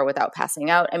grocery store without passing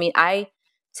out. I mean,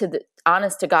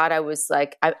 honest to God, I was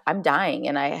like, I'm dying,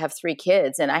 and I have 3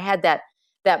 kids. And I had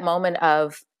that moment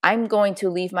of, I'm going to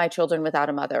leave my children without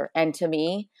a mother. And to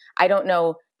me, I don't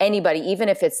know anybody, even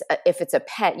if it's a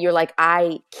pet, you're like,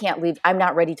 I can't leave. I'm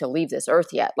not ready to leave this earth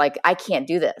yet. Like, I can't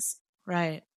do this.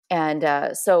 Right. And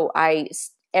so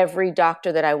every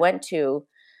doctor that I went to,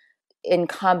 in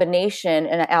combination,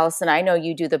 and Allison, I know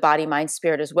you do the body, mind,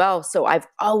 spirit as well. So I've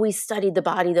always studied the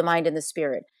body, the mind, and the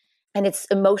spirit. And its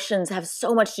emotions have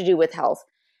so much to do with health.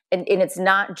 And it's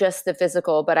not just the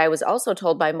physical, but I was also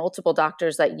told by multiple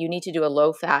doctors that you need to do a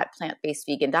low-fat, plant-based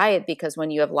vegan diet, because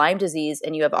when you have Lyme disease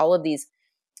and you have all of this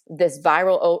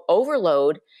viral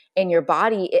overload in your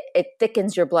body, it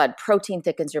thickens your blood. Protein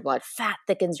thickens your blood. Fat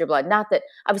thickens your blood. Not that,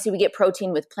 obviously, we get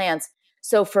protein with plants.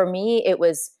 So for me,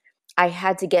 I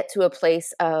had to get to a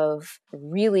place of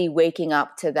really waking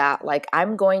up to that. Like,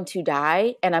 I'm going to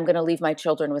die and I'm going to leave my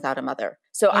children without a mother.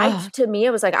 So to me,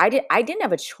 it was like, I didn't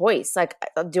have a choice. Like,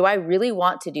 do I really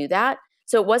want to do that?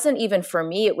 So it wasn't even for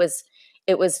me. It was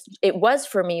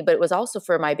for me, but it was also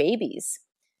for my babies.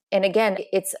 And again,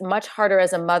 it's much harder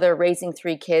as a mother raising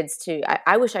 3 kids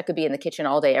I wish I could be in the kitchen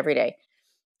all day, every day.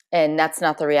 And that's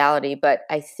not the reality. But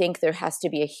I think there has to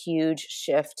be a huge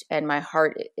shift in my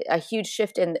heart, a huge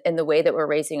shift in the way that we're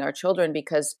raising our children,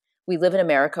 because we live in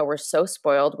America. We're so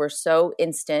spoiled. We're so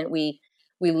instant. We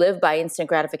live by instant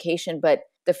gratification, but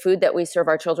the food that we serve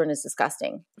our children is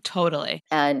disgusting. Totally.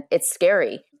 And it's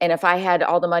scary. And if I had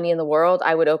all the money in the world,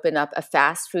 I would open up a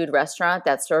fast food restaurant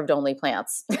that served only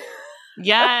plants.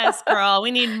 Yes, girl.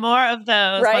 We need more of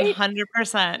those. Right?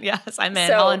 100%. Yes, I'm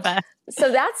in. I'll invest.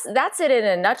 So that's it in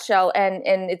a nutshell. And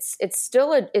it's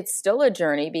still a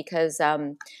journey, because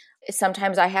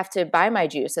sometimes I have to buy my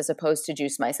juice as opposed to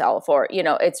juice myself, or,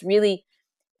 it's really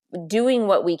doing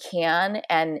what we can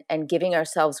and giving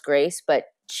ourselves grace, but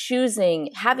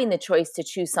having the choice to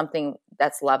choose something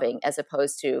that's loving as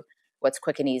opposed to what's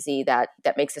quick and easy that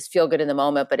makes us feel good in the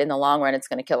moment, but in the long run, it's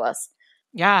going to kill us.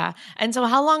 Yeah. And so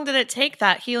how long did it take,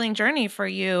 that healing journey for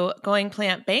you, going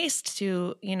plant-based,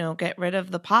 to, get rid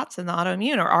of the POTS and the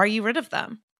autoimmune, or are you rid of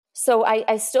them? So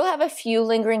I still have a few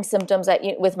lingering symptoms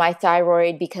with my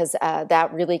thyroid, because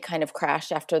that really kind of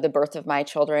crashed after the birth of my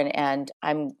children. And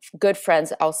I'm good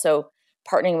friends also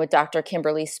partnering with Dr.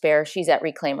 Kimberly Spare. She's at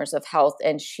Reclaimers of Health,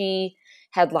 and she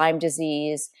had Lyme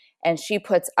disease, and she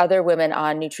puts other women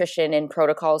on nutrition and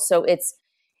protocols. So it's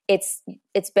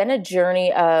been a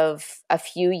journey of a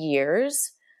few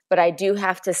years, but I do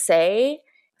have to say,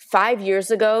 5 years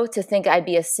ago, to think I'd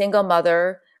be a single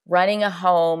mother running a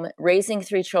home, raising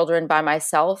 3 children by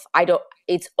myself,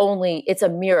 it's a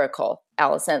miracle,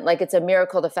 Allison. Like, it's a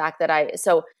miracle, the fact that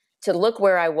to look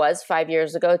where I was 5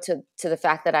 years ago to the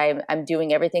fact that I'm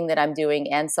doing everything that I'm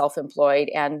doing, and self-employed,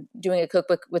 and doing a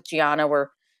cookbook with Gianna. We're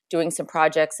doing some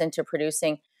projects into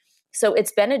producing. So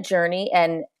it's been a journey,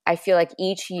 and I feel like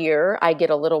each year I get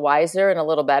a little wiser and a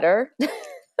little better.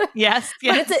 Yes.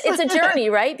 But it's a journey,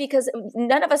 right? Because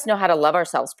none of us know how to love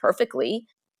ourselves perfectly.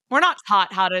 We're not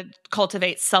taught how to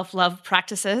cultivate self-love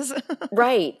practices.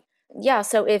 Right. Yeah.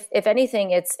 So if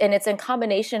anything, it's in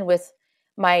combination with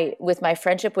my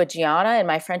friendship with Gianna and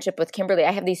my friendship with Kimberly.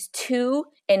 I have these 2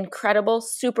 incredible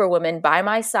superwomen by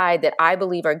my side that I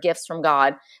believe are gifts from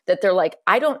God, that they're like,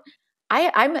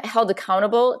 I'm held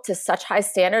accountable to such high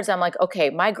standards. I'm like, okay,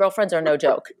 my girlfriends are no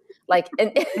joke. Like,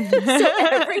 and so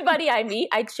everybody I meet,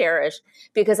 I cherish,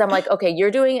 because I'm like, okay,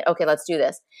 you're doing it. Okay, let's do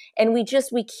this. And we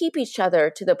keep each other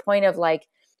to the point of like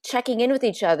checking in with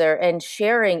each other and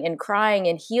sharing and crying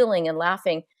and healing and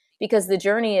laughing, because the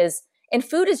journey and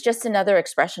food is just another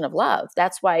expression of love.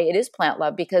 That's why it is plant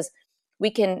love, because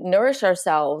we can nourish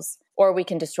ourselves or we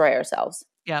can destroy ourselves.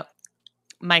 Yep.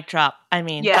 mic drop. I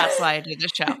mean, Yes. that's why I do the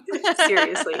show.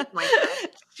 Seriously, mic drop.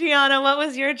 Gianna, what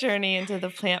was your journey into the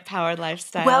plant-powered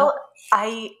lifestyle? Well,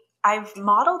 I've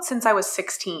modeled since I was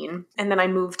 16, and then I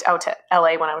moved out to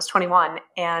LA when I was 21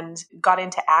 and got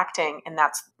into acting, and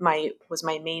was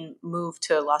my main move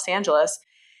to Los Angeles.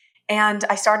 And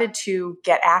I started to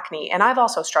get acne. And I've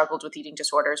also struggled with eating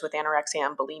disorders, with anorexia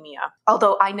and bulimia,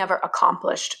 although I never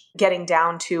accomplished getting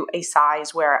down to a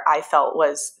size where I felt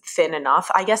was thin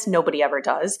enough. I guess nobody ever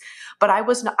does. But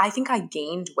I think I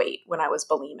gained weight when I was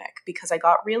bulimic because I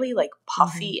got really like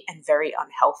puffy and very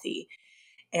unhealthy.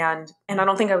 And I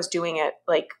don't think I was doing it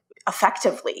like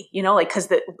effectively, like, because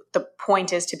the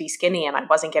point is to be skinny, and I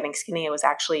wasn't getting skinny. It was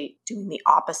actually doing the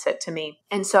opposite to me.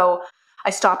 And so I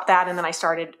stopped that, and then I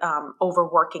started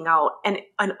overworking out, and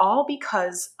all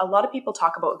because a lot of people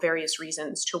talk about various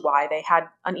reasons to why they had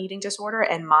an eating disorder,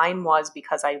 and mine was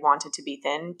because I wanted to be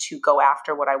thin to go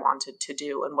after what I wanted to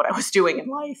do and what I was doing in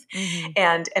life,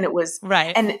 and it was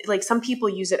right. And like some people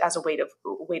use it as a way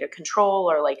to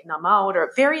control or like numb out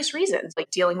or various reasons, like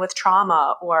dealing with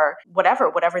trauma or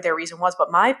whatever their reason was.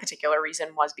 But my particular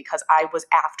reason was because I was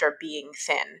after being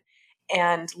thin.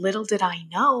 And little did I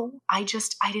know, I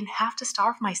didn't have to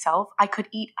starve myself. I could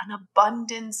eat an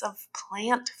abundance of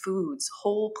plant foods,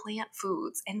 whole plant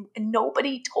foods. And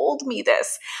nobody told me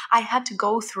this. I had to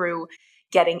go through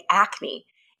getting acne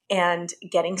and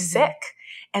getting sick.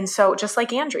 And so just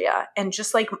like Andrea, and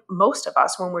just like most of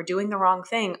us, when we're doing the wrong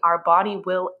thing, our body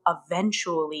will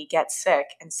eventually get sick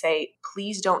and say,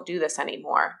 please don't do this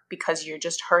anymore because you're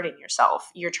just hurting yourself.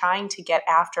 You're trying to get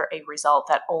after a result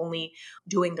that only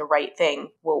doing the right thing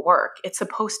will work. It's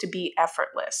supposed to be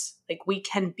effortless. Like, we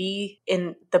can be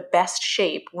in the best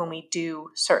shape when we do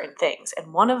certain things.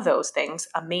 And one of those things,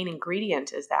 a main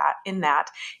ingredient is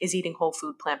eating whole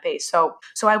food, plant-based. So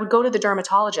I would go to the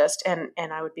dermatologist and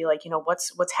I would be like,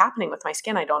 what's happening with my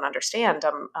skin? I don't understand.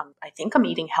 I think I'm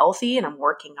eating healthy and I'm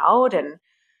working out and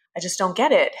I just don't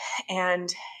get it.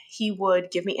 And he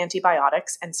would give me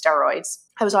antibiotics and steroids.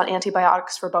 I was on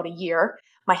antibiotics for about a year.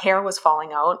 My hair was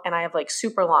falling out, and I have like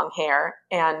super long hair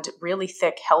and really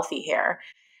thick, healthy hair.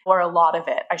 Or a lot of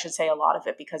it. I should say a lot of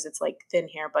it because it's like thin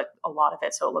hair, but a lot of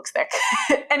it, so it looks thick.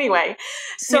 Anyway,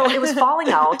 so it was falling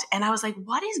out, and I was like,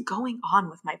 what is going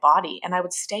on with my body? And I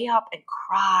would stay up and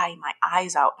cry my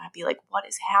eyes out, and I'd be like, what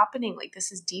is happening? Like,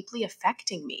 this is deeply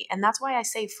affecting me. And that's why I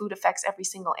say food affects every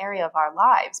single area of our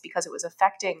lives, because it was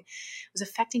affecting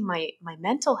my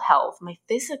mental health, my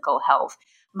physical health,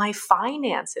 my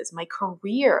finances, my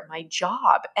career, my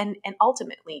job. And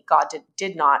ultimately God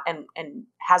did not and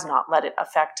has not let it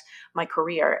affect my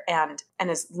career and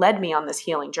has led me on this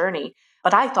healing journey.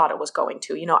 But I thought it was going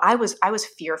to, I was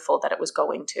fearful that it was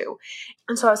going to.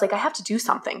 And so I was like, I have to do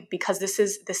something because this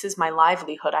is my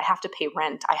livelihood. I have to pay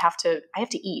rent. I have to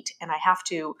eat, and I have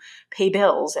to pay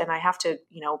bills, and I have to,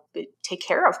 take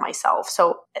care of myself.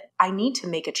 So I need to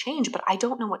make a change, but I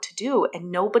don't know what to do. And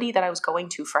nobody that I was going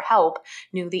to for help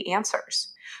knew the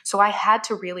answers. So I had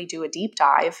to really do a deep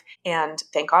dive, and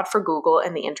thank God for Google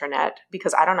and the internet,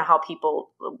 because I don't know how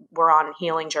people were on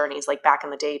healing journeys like back in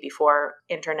the day before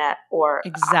internet or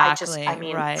exactly.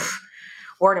 Right.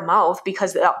 Word of mouth,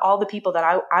 because all the people that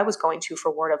I was going to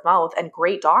for word of mouth, and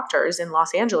great doctors in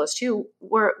Los Angeles too,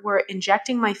 were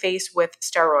injecting my face with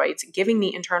steroids, giving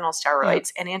me internal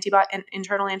steroids and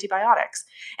internal antibiotics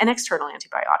and external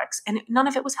antibiotics. And none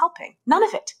of it was helping. None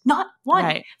of it. Not one.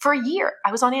 Right. For a year,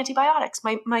 I was on antibiotics.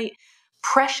 My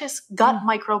precious gut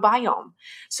microbiome.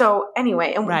 So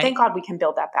anyway, and thank God we can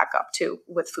build that back up too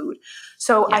with food.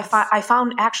 So yes. I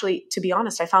found, actually, to be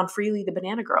honest, I found Freely the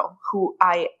Banana Girl, who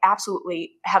I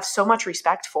absolutely have so much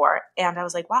respect for. And I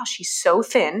was like, wow, she's so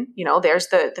thin. There's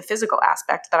the physical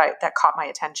aspect that caught my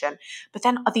attention, but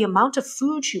then the amount of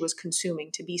food she was consuming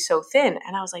to be so thin.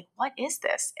 And I was like, what is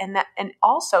this? And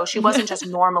also she wasn't just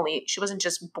she wasn't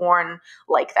just born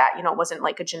like that. It wasn't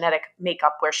like a genetic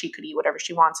makeup where she could eat whatever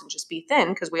she wants and just be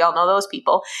thin, because we all know those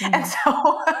people. And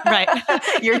so right.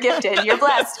 You're gifted, you're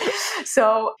blessed.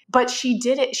 So, but she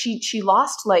did it. She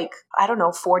lost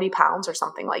 40 pounds or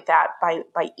something like that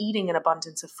by eating an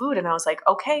abundance of food. And I was like,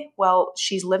 okay, well,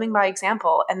 she's living by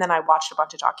example. And then I watched a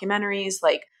bunch of documentaries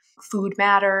like Food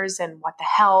Matters and What the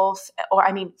Health,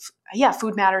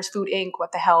 Food Matters, Food Inc.,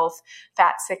 What the Health,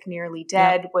 Fat, Sick, Nearly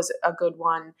Dead was a good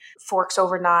one, Forks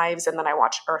Over Knives. And then I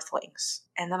watched Earthlings.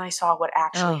 And then I saw what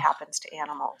actually happens to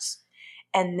animals.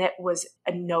 And it was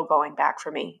a no going back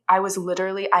for me. I was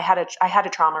literally, I had a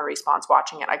trauma response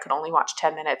watching it. I could only watch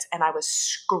 10 minutes and I was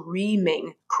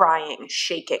screaming, crying,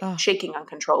 shaking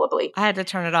uncontrollably. I had to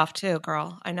turn it off too,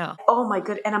 girl. I know. Oh my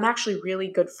good. And I'm actually really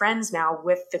good friends now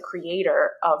with the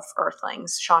creator of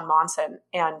Earthlings, Sean Monson.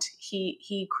 And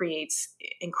he creates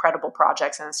incredible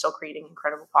projects and is still creating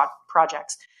incredible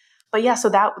projects. But yeah, so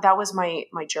that was my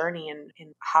journey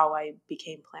in how I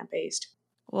became plant-based.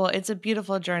 Well, it's a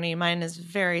beautiful journey. Mine is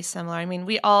very similar. I mean,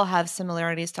 we all have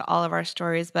similarities to all of our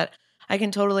stories, but I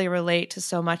can totally relate to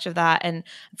so much of that. And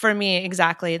for me,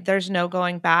 exactly, there's no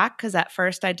going back because at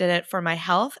first I did it for my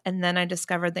health and then I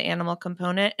discovered the animal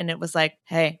component and it was like,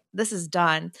 hey, this is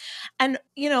done. And,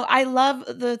 you know, I love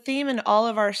the theme in all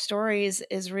of our stories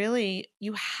is really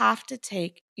you have to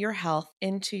take your health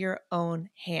into your own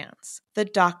hands. The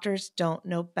doctors don't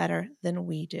know better than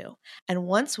we do. And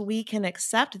once we can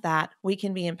accept that, we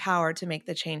can be empowered to make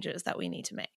the changes that we need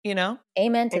to make, you know?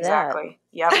 Amen to exactly.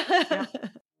 that.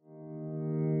 Yep.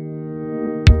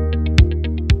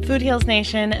 Food Heals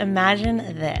Nation, imagine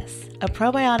this, a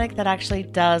probiotic that actually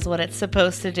does what it's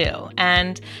supposed to do.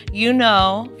 And you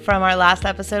know from our last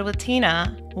episode with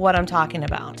Tina what I'm talking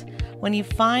about. When you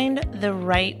find the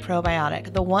right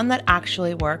probiotic, the one that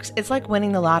actually works, it's like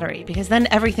winning the lottery because then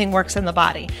everything works in the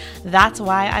body. That's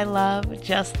why I love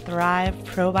Just Thrive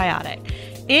Probiotic.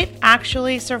 It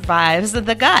actually survives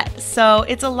the gut, so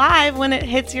it's alive when it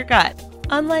hits your gut.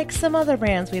 Unlike some other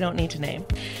brands we don't need to name.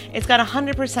 It's got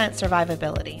 100%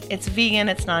 survivability. It's vegan,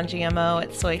 it's non-GMO,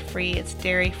 it's soy-free, it's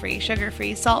dairy-free,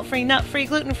 sugar-free, salt-free, nut-free,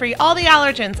 gluten-free, all the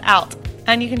allergens out.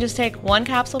 And you can just take 1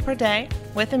 capsule per day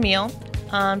with a meal.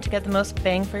 To get the most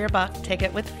bang for your buck, take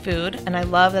it with food. And I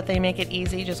love that they make it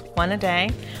easy, just 1 a day.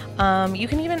 You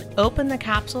can even open the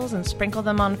capsules and sprinkle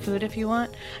them on food if you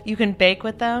want. You can bake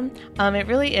with them. It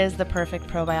really is the perfect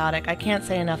probiotic. I can't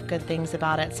say enough good things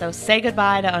about it. So say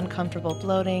goodbye to uncomfortable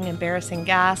bloating, embarrassing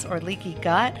gas, or leaky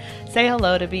gut. Say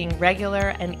hello to being regular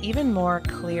and even more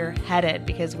clear-headed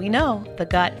because we know the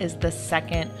gut is the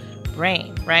second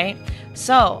brain, right?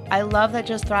 So I love that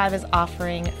Just Thrive is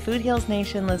offering Food Heals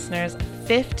Nation listeners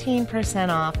 15%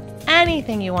 off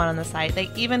anything you want on the site. They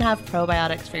even have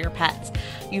probiotics for your pets.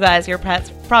 You guys, your pets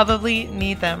probably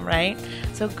need them, right?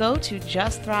 So go to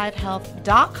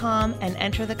justthrivehealth.com and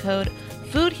enter the code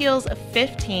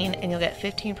FoodHeals15 and you'll get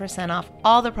 15% off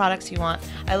all the products you want.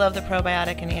 I love the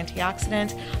probiotic and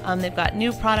antioxidant. They've got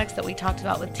new products that we talked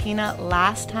about with Tina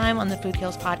last time on the Food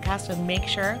Heals podcast, so make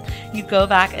sure you go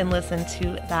back and listen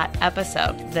to that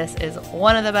episode. This is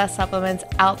one of the best supplements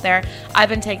out there. I've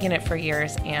been taking it for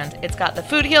years and it's got the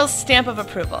Food Heals stamp of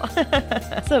approval.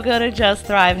 So go to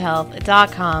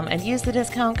justthrivehealth.com and use the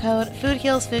discount code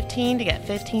FoodHeals15 to get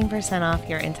 15% off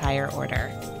your entire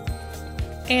order.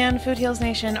 And Food Heals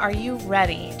Nation, are you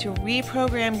ready to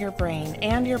reprogram your brain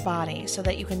and your body so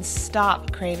that you can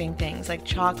stop craving things like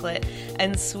chocolate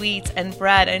and sweets and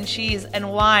bread and cheese and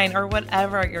wine or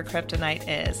whatever your kryptonite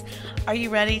is? Are you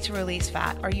ready to release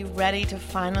fat? Are you ready to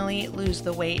finally lose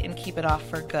the weight and keep it off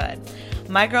for good?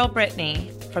 My girl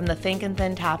Brittany from the Think and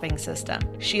Thin Tapping System,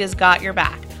 she has got your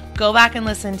back. Go back and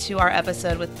listen to our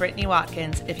episode with Brittany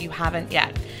Watkins if you haven't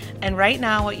yet. And right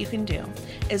now what you can do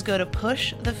is go to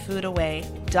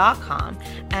pushthefoodaway.com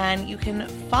and you can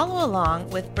follow along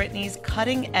with Brittany's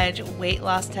cutting edge weight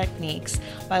loss techniques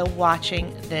by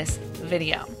watching this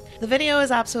video. The video is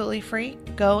absolutely free.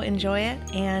 Go enjoy it.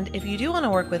 And if you do want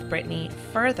to work with Brittany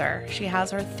further, she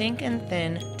has her Think and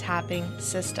Thin tapping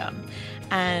system.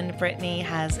 And Brittany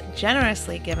has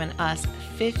generously given us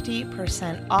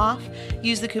 50% off.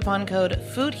 Use the coupon code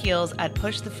FOODHEALS at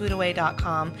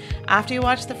pushthefoodaway.com after you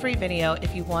watch the free video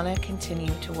if you want to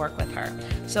continue to work with her.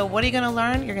 So what are you going to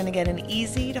learn? You're going to get an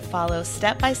easy to follow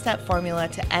step-by-step formula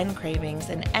to end cravings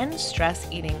and end stress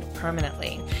eating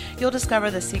permanently. You'll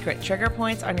discover the secret trigger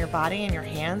points on your body and your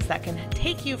hands that can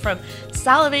take you from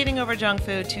salivating over junk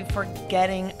food to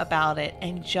forgetting about it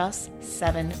in just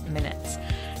 7 minutes.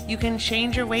 You can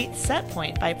change your weight set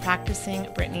point by practicing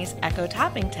Brittany's echo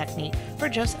tapping technique for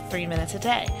just 3 minutes a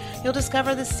day. You'll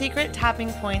discover the secret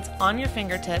tapping points on your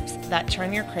fingertips that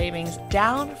turn your cravings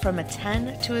down from a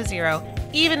 10 to a 0,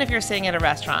 even if you're sitting at a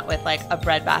restaurant with like a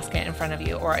bread basket in front of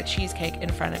you or a cheesecake in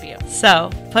front of you. So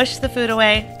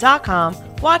pushthefoodaway.com,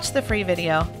 watch the free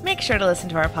video, make sure to listen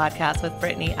to our podcast with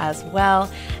Brittany as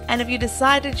well. And if you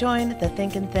decide to join the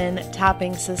Think and Thin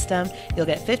tapping system, you'll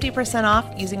get 50% off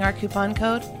using our coupon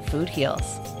code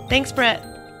FOODHEALS. Thanks, Britt.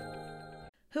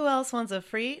 Who else wants a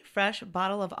free, fresh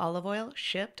bottle of olive oil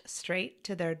shipped straight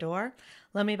to their door?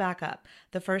 Let me back up.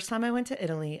 The first time I went to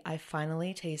Italy, I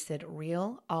finally tasted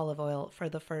real olive oil for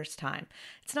the first time.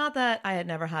 It's not that I had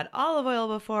never had olive oil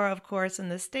before, of course, in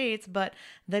the States, but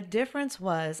the difference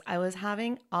was I was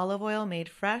having olive oil made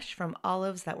fresh from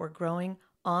olives that were growing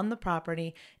on the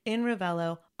property in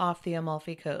Ravello off the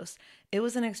Amalfi Coast. It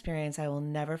was an experience I will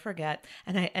never forget,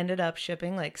 and I ended up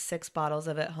shipping like 6 bottles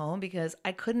of it home because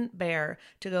I couldn't bear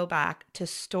to go back to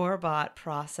store-bought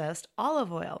processed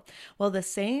olive oil. Well, the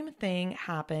same thing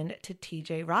happened to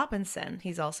TJ Robinson.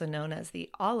 He's also known as the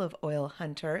olive oil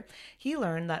hunter. He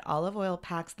learned that olive oil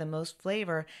packs the most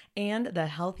flavor and the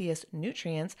healthiest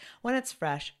nutrients when it's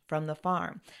fresh from the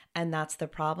farm. And that's the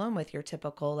problem with your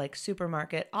typical like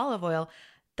supermarket olive oil.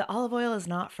 The olive oil is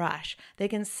not fresh. They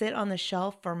can sit on the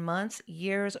shelf for months,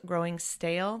 years, growing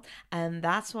stale. And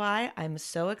that's why I'm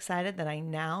so excited that I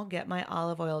now get my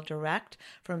olive oil direct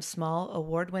from small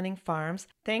award-winning farms.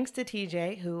 Thanks to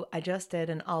TJ, who I just did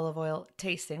an olive oil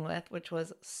tasting with, which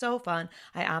was so fun.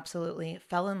 I absolutely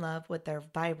fell in love with their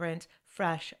vibrant,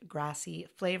 fresh, grassy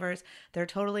flavors. They're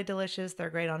totally delicious. They're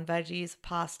great on veggies,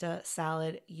 pasta,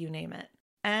 salad, you name it.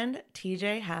 And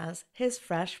TJ has his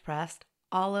fresh pressed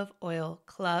olive oil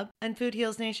club. And Food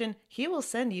Heals Nation, he will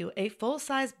send you a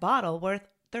full-size bottle worth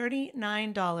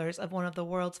 $39 of one of the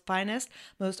world's finest,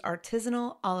 most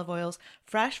artisanal olive oils,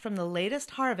 fresh from the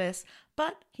latest harvest,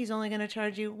 but he's only going to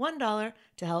charge you $1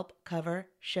 to help cover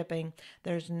shipping.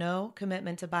 There's no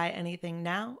commitment to buy anything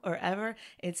now or ever.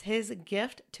 It's his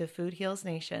gift to Food Heals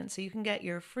Nation. So you can get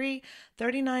your free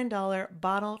 $39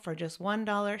 bottle for just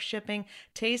 $1 shipping.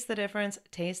 Taste the difference,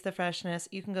 taste the freshness.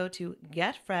 You can go to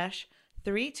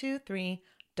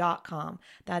getfresh323.com.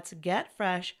 That's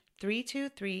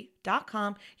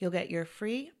getfresh323.com. You'll get your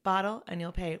free bottle and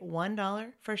you'll pay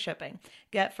 $1 for shipping.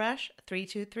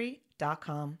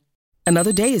 Getfresh323.com.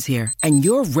 Another day is here, and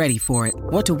you're ready for it.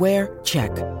 What to wear? Check.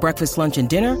 Breakfast, lunch, and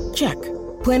dinner? Check.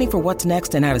 Planning for what's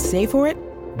next and how to save for it?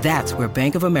 That's where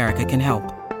Bank of America can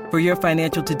help. For your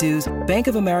financial to-dos, Bank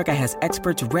of America has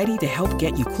experts ready to help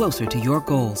get you closer to your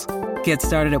goals. Get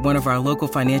started at one of our local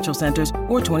financial centers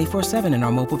or 24/7 in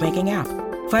our mobile banking app.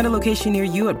 Find a location near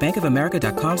you at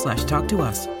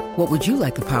bankofamerica.com/talktous. What would you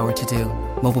like the power to do?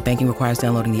 Mobile banking requires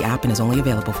downloading the app and is only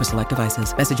available for select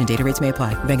devices. Message and data rates may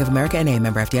apply. Bank of America NA,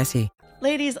 member FDIC.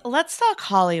 Ladies, let's talk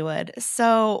Hollywood.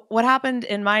 So what happened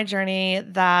in my journey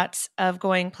of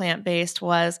going plant-based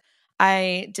was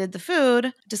I did the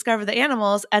food, discovered the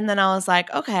animals, and then I was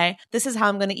like, okay, this is how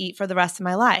I'm going to eat for the rest of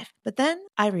my life. But then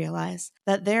I realized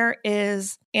that there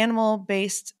is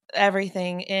animal-based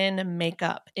everything in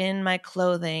makeup, in my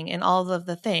clothing, in all of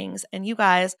the things. And you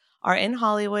guys are in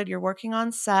Hollywood, you're working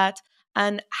on set.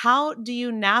 And how do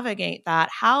you navigate that?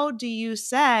 How do you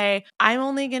say, I'm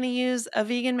only going to use a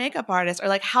vegan makeup artist? Or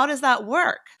like, how does that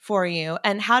work for you?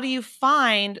 And how do you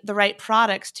find the right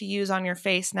products to use on your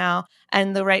face now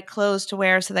and the right clothes to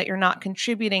wear so that you're not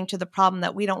contributing to the problem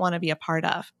that we don't want to be a part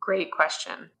of? Great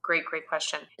question. Great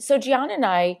question. So Gianna and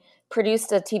I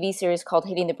produced a TV series called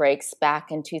Hitting the Brakes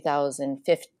back in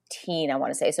 2015, I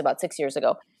want to say, so about 6 years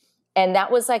ago. And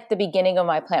that was like the beginning of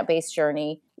my plant-based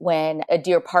journey when a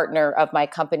dear partner of my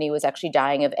company was actually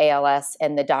dying of ALS,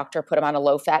 and the doctor put him on a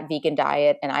low-fat vegan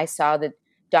diet. And I saw the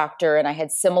doctor and I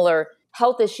had similar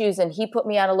health issues, and he put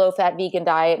me on a low-fat vegan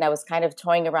diet, and I was kind of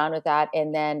toying around with that.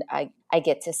 And then I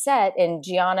get to set, and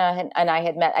Gianna and I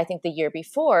had met, I think, the year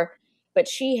before, but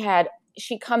she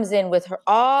comes in with her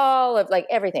all of like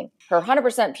everything, her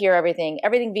 100% pure everything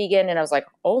vegan. And I was like,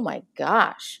 oh my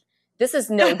gosh, this is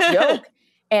no joke.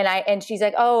 And she's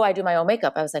like, oh, I do my own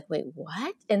makeup. I was like, wait,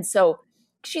 what? And so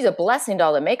she's a blessing to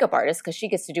all the makeup artists because she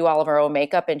gets to do all of her own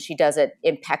makeup and she does it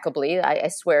impeccably. I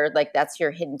swear, like that's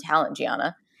your hidden talent,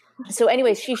 Gianna. So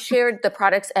anyway, she shared the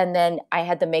products, and then I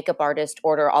had the makeup artist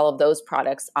order all of those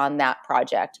products on that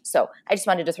project. So I just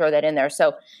wanted to throw that in there.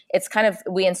 So it's kind of,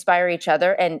 we inspire each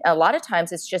other. And a lot of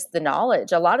times it's just the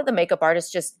knowledge. A lot of the makeup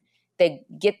artists they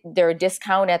get their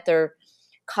discount at their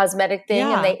cosmetic thing,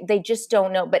 Yeah. and they just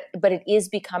don't know, but it is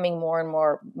becoming more and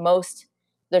more.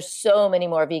 There's so many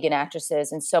more vegan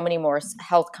actresses and so many more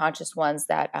health conscious ones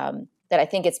that I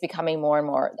think it's becoming more and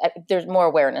more. There's more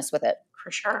awareness with it. For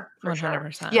sure.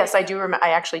 100%. Yes, I do. I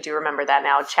actually do remember that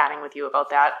now, chatting with you about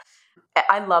that.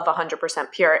 I love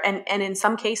 100% pure. And in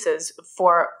some cases,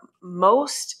 for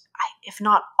most, if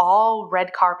not all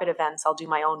red carpet events, I'll do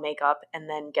my own makeup and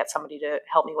then get somebody to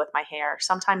help me with my hair.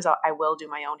 Sometimes I will do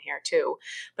my own hair too.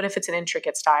 But if it's an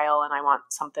intricate style and I want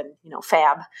something,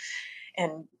 fab,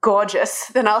 and gorgeous,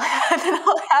 then I'll have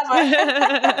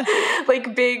a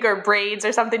like big or braids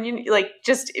or something, like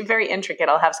just very intricate.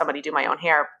 I'll have somebody do my own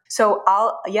hair. So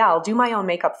I'll do my own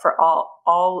makeup for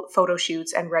all photo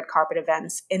shoots and red carpet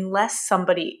events, unless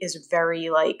somebody is very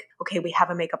like, okay, we have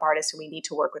a makeup artist and we need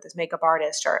to work with this makeup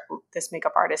artist, or this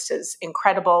makeup artist is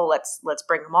incredible. Let's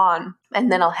bring them on.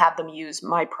 And then I'll have them use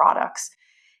my products.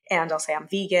 And I'll say I'm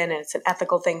vegan and it's an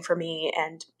ethical thing for me.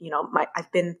 And,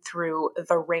 I've been through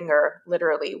the ringer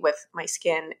literally with my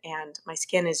skin, and my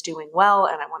skin is doing well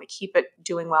and I want to keep it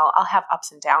doing well. I'll have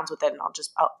ups and downs with it, and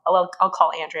I'll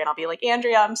call Andrea and I'll be like,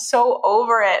 Andrea, I'm so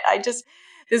over it.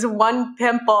 This one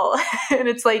pimple. And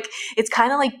it's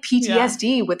kind of like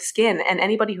PTSD with skin. And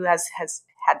anybody who has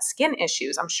had skin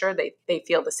issues, I'm sure they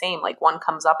feel the same. Like one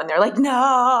comes up and they're like,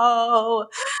 no.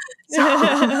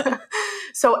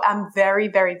 So I'm very,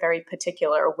 very, very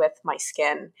particular with my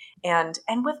skin and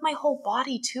with my whole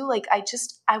body too. Like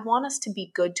I want us to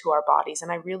be good to our bodies,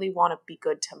 and I really want to be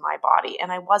good to my body.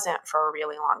 And I wasn't for a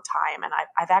really long time. And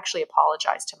I've actually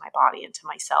apologized to my body and to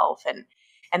myself and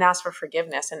asked for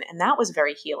forgiveness. And that was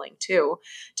very healing too,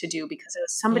 to do, because it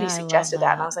was somebody suggested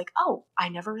that. And I was like, oh, I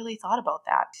never really thought about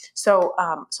that. So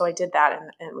I did that,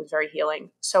 and it was very healing.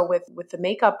 So with the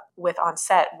makeup on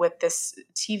set, with this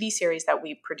TV series that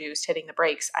we produced, Hitting the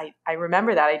Brakes, I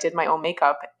remember that I did my own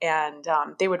makeup, and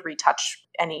they would retouch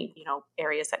any,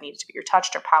 areas that needed to be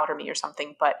retouched or powder me or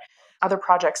something. But other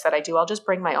projects that I do, I'll just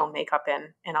bring my own makeup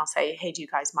in and I'll say, hey, do you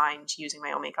guys mind using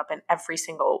my own makeup? And every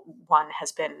single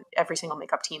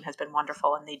makeup team has been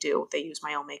wonderful, and they use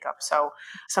my own makeup. So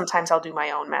sometimes I'll do my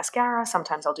own mascara,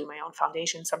 sometimes I'll do my own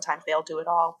foundation, sometimes they'll do it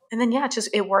all. And then,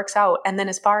 it works out. And then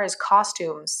as far as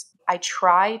costumes, I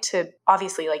try to,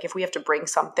 obviously, like if we have to bring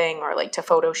something or like to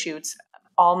photo shoots,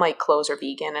 all my clothes are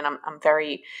vegan, and I'm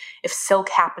very, if silk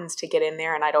happens to get in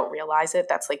there and I don't realize it,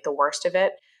 that's like the worst of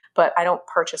it. But I don't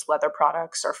purchase leather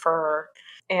products or fur.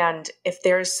 And if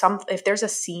there's a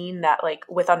scene that, like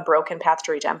with Unbroken Path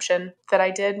to Redemption that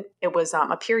I did, it was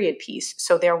a period piece.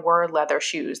 So there were leather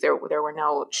shoes. There were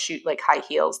no like high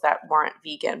heels that weren't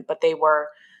vegan, but they were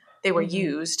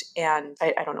used. And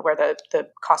I don't know where the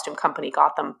costume company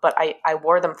got them, but I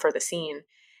wore them for the scene.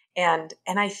 And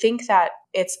I think that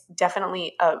it's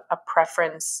definitely a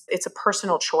preference. It's a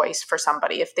personal choice for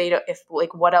somebody. If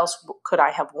what else could I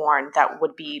have worn that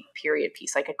would be period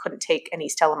piece? Like I couldn't take any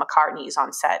Stella McCartney's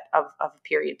on set of a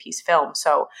period piece film.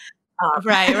 So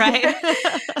right.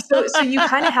 So you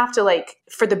kind of have to, like,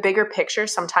 for the bigger picture,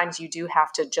 sometimes you do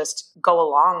have to just go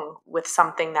along with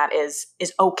something that is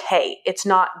okay. It's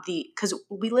not because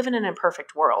we live in an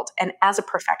imperfect world. And as a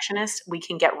perfectionist, we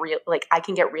can get I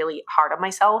can get really hard on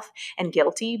myself and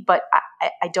guilty, but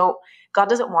I don't, God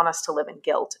doesn't want us to live in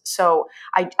guilt. So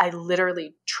I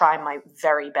literally try my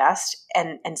very best.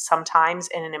 And sometimes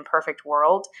in an imperfect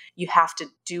world, you have to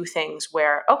do things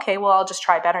where, okay, well, I'll just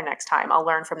try better next time. I'll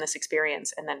learn from this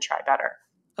experience and then try better.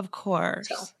 Of course.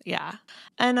 So. Yeah.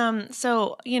 And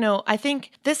so, I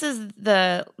think this is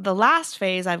the last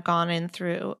phase I've gone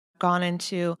into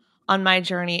on my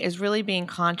journey, is really being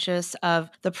conscious of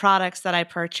the products that I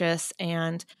purchase,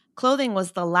 and clothing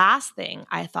was the last thing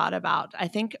I thought about. I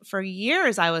think for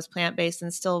years I was plant-based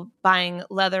and still buying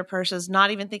leather purses, not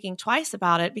even thinking twice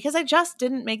about it, because I just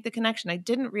didn't make the connection. I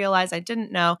didn't realize, I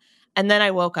didn't know. And then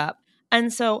I woke up.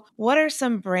 And so what are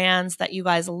some brands that you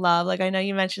guys love? Like, I know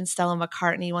you mentioned Stella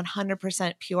McCartney,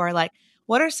 100% pure. Like,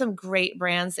 what are some great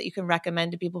brands that you can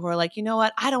recommend to people who are like, you know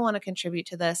what, I don't want to contribute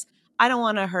to this. I don't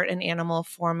want to hurt an animal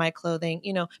for my clothing.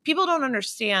 People don't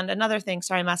understand. Another thing,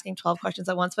 sorry, I'm asking 12 questions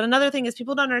at once, but another thing is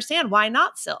people don't understand, why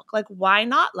not silk? Like, why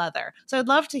not leather? So I'd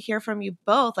love to hear from you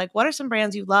both. Like, what are some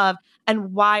brands you love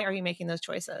and why are you making those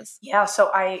choices? Yeah,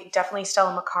 so I definitely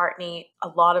Stella McCartney, a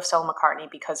lot of Stella McCartney,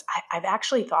 because I've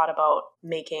actually thought about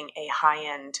making a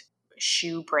high-end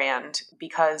shoe brand,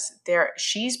 because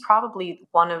she's probably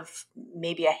one of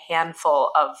maybe a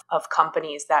handful of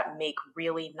companies that make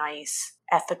really nice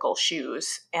ethical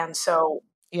shoes. And so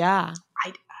yeah,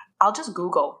 I'll just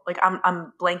Google, like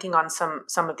I'm blanking on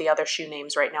some of the other shoe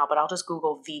names right now, but I'll just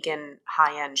Google vegan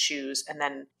high-end shoes and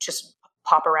then just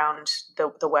pop around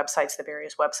the websites, the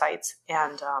various websites.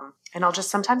 And I'll just,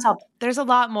 sometimes there's a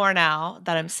lot more now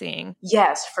that I'm seeing.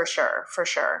 Yes, for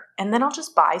sure. And then I'll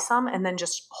just buy some and then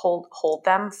just hold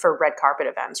them for red carpet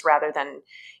events, rather than,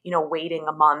 waiting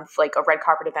a month. Like a red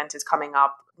carpet event is coming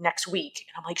up next week.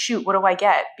 And I'm like, shoot, what do I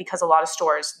get? Because a lot of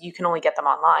stores, you can only get them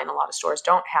online. A lot of stores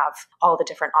don't have all the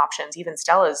different options, even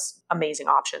Stella's amazing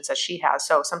options that she has.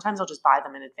 So sometimes I'll just buy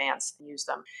them in advance and use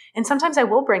them. And sometimes I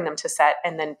will bring them to set,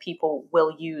 and then people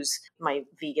will use my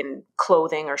vegan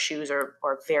clothing or shoes or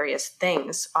various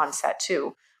things on set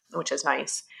too, which is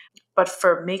nice. But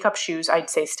for makeup shoes, I'd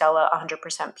say Stella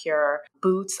 100% pure.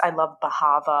 Boots, I love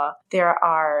Bahava.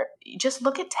 Just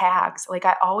look at tags. Like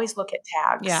I always look at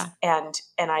tags. Yeah. And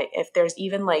if there's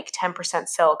even like 10%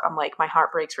 silk, I'm like, my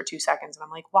heart breaks for 2 seconds. And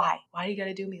I'm like, why? Why do you got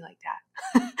to do me like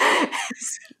that?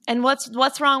 And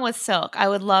what's wrong with silk? I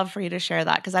would love for you to share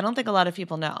that because I don't think a lot of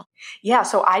people know. Yeah,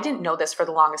 so I didn't know this for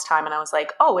the longest time, and I was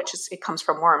like, oh, it comes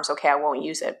from worms. Okay, I won't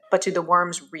use it. But do the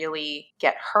worms really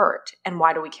get hurt? And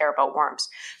why do we care about worms?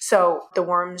 So the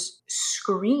worms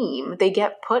scream. They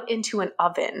get put into an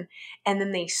oven, and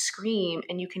then they scream,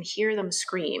 and you can hear them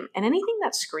scream. And anything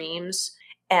that screams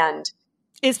and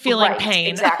is feeling right, pain.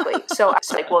 Exactly. So I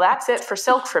was like, well, that's it for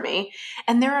silk for me.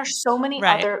 And there are so many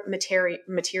other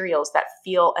materials that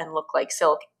feel and look like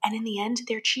silk. And in the end,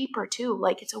 they're cheaper too.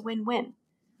 Like it's a win-win.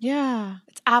 Yeah,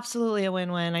 it's absolutely a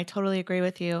win-win. I totally agree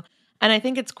with you. And I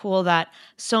think it's cool that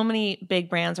so many big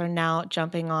brands are now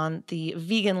jumping on the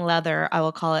vegan leather, I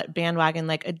will call it, bandwagon.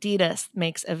 Like Adidas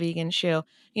makes a vegan shoe,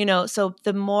 so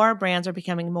the more brands are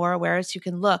becoming more aware as you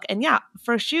can look. And yeah,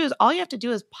 for shoes, all you have to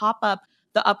do is pop up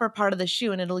the upper part of the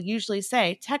shoe and it'll usually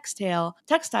say textile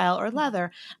or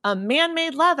leather,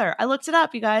 man-made leather. I looked it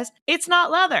up, you guys. It's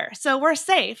not leather. So we're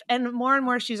safe. And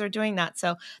more shoes are doing that.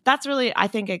 So that's really, I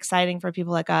think, exciting for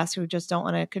people like us who just don't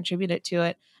want to contribute it to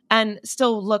it and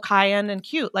still look high-end and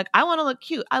cute. Like I want to look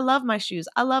cute. I love my shoes.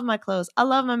 I love my clothes. I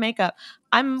love my makeup.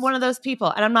 I'm one of those people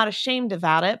and I'm not ashamed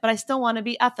about it, but I still want to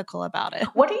be ethical about it.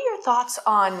 What are your thoughts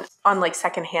on like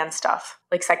secondhand stuff,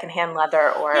 like secondhand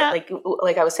leather or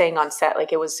like I was saying on set,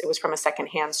 like it was from a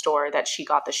secondhand store that she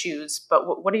got the shoes.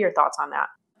 But what are your thoughts on that?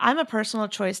 I'm a personal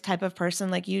choice type of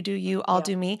person. Like you do you, I'll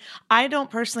do me. I don't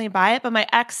personally buy it, but my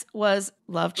ex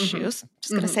loved shoes.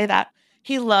 Just going to say that.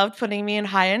 He loved putting me in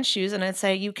high-end shoes and I'd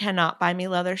say, you cannot buy me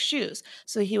leather shoes.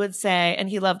 So he would say, and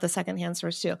he loved the secondhand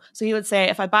stores too. So he would say,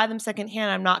 if I buy them secondhand,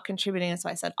 I'm not contributing. So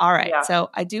I said, all right. Yeah. So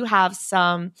I do have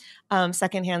some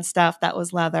secondhand stuff that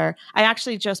was leather. I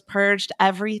actually just purged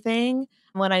everything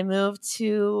when I moved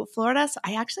to Florida. So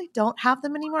I actually don't have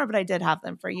them anymore, but I did have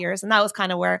them for years. And that was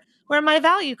kind of where my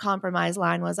value compromise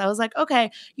line was. I was like,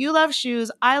 okay, you love shoes.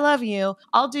 I love you.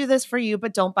 I'll do this for you,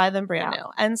 but don't buy them brand new.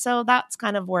 And so that's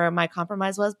kind of where my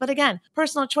compromise was. But again,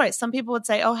 personal choice. Some people would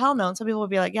say, oh, hell no. And some people would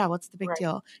be like, yeah, what's the big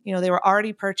deal? They were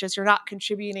already purchased. You're not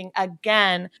contributing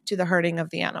again to the hurting of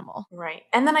the animal. Right.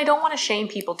 And then I don't want to shame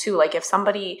people too. Like if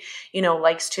somebody,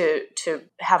 likes to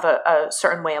have a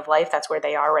certain way of life, that's where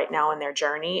they are right now in their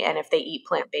journey. And if they eat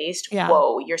plant-based,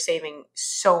 whoa, you're saving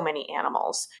so many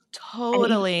animals.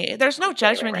 Totally. There's no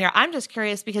judgment here. I'm just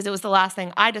curious because it was the last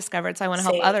thing I discovered. So I want to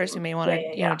help others who may want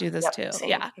to, do this too. Same.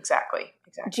 Yeah, exactly.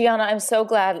 Gianna, I'm so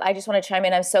glad. I just want to chime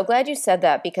in. I'm so glad you said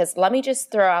that because let me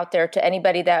just throw out there to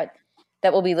anybody that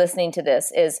will be listening to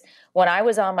this is when I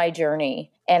was on my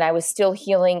journey and I was still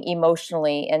healing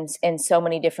emotionally in so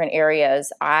many different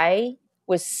areas, I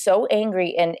was so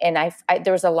angry and I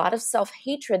there was a lot of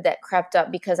self-hatred that crept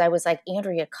up because I was like,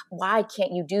 Andrea, why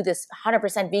can't you do this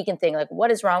 100% vegan thing? Like, what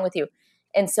is wrong with you?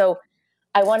 And so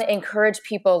I want to encourage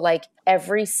people like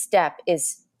every step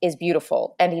is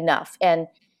beautiful and enough. And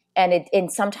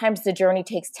sometimes the journey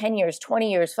takes 10 years, 20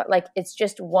 years. Like it's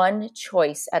just one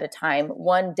choice at a time,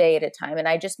 one day at a time. And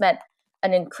I just met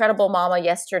an incredible mama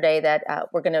yesterday that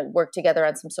we're going to work together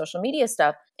on some social media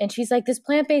stuff. And she's like, this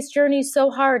plant-based journey is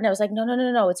so hard. And I was like,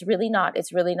 no, it's really not.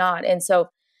 It's really not. And so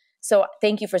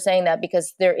thank you for saying that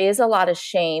because there is a lot of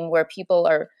shame where people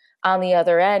are on the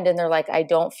other end and they're like, I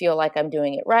don't feel like I'm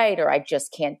doing it right, or I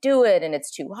just can't do it. And it's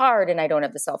too hard. And I don't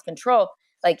have the self-control.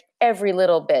 Like every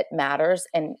little bit matters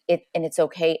and it's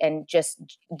okay. And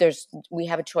we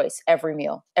have a choice every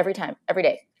meal, every time, every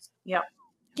day. Yep.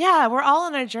 Yeah, we're all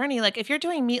on our journey. Like if you're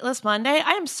doing Meatless Monday,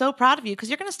 I am so proud of you because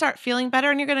you're going to start feeling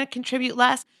better and you're going to contribute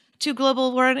less to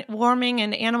global warming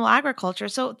and animal agriculture.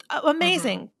 So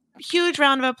amazing. Mm-hmm. Huge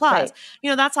round of applause.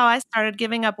 Right. That's how I started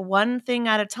giving up one thing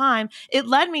at a time. It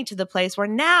led me to the place where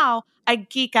now I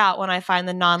geek out when I find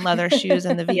the non-leather shoes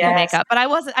and the vegan makeup. But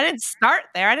I didn't start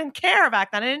there. I didn't care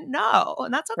back then. I didn't know.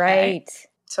 And that's okay. Right.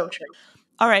 So true.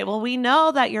 All right. Well, we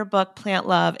know that your book, Plant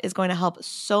Love, is going to help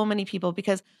so many people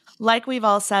because like we've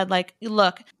all said, like,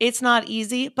 look, it's not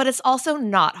easy, but it's also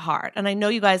not hard. And I know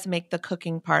you guys make the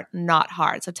cooking part not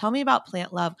hard. So tell me about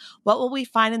Plant Love. What will we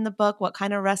find in the book? What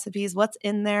kind of recipes? What's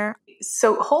in there?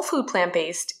 So whole food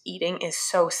plant-based eating is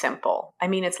so simple. I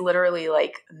mean, it's literally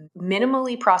like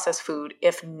minimally processed food,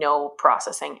 if no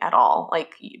processing at all.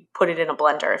 Like you put it in a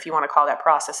blender. If you want to call that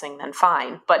processing, then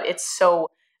fine. But it's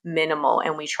so minimal.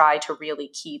 And we try to really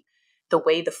keep the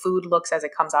way the food looks as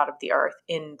it comes out of the earth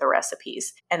in the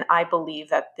recipes. And I believe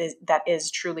that that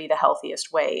is truly the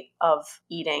healthiest way of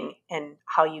eating and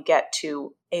how you get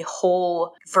to a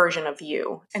whole version of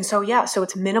you. And so, so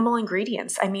it's minimal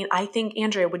ingredients. I mean, I think,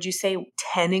 Andrea, would you say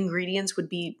 10 ingredients would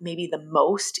be maybe the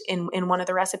most in one of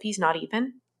the recipes? Not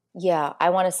even? Yeah,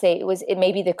 I want to say it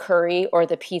may be the curry or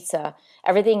the pizza.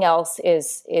 Everything else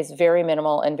is very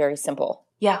minimal and very simple.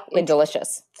 Yeah. And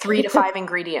delicious. 3 to 5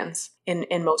 ingredients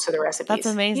in most of the recipes. That's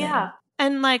amazing. Yeah.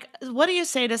 And like, what do you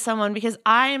say to someone? Because so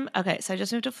I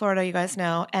just moved to Florida, you guys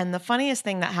know. And the funniest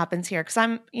thing that happens here, because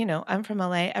I'm from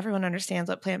LA, everyone understands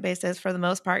what plant-based is for the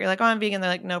most part. You're like, oh, I'm vegan. They're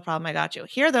like, no problem, I got you.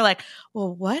 Here, they're like,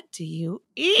 well, what do you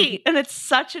eat? And it's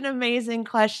such an amazing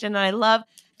question. And I love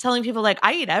telling people, like,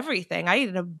 I eat everything. I eat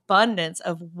an abundance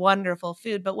of wonderful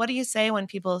food. But what do you say when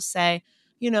people say,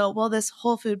 well, this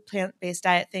whole food plant-based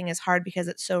diet thing is hard because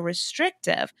it's so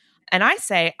restrictive? And I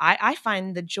say, I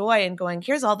find the joy in going,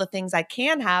 here's all the things I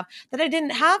can have that I didn't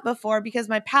have before because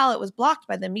my palate was blocked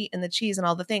by the meat and the cheese and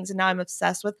all the things. And now I'm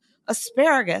obsessed with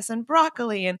asparagus and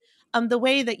broccoli and the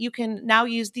way that you can now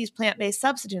use these plant-based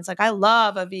substitutes. Like, I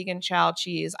love a vegan chow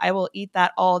cheese. I will eat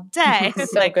that all day.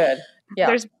 So like, good. Yeah.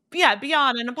 There's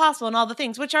Beyond and Impossible and all the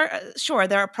things, which are, sure,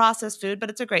 they're a processed food, but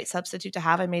it's a great substitute to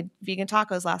have. I made vegan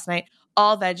tacos last night,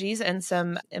 all veggies and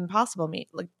some Impossible meat.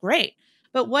 Like, great.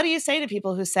 But what do you say to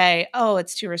people who say, oh,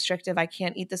 it's too restrictive, I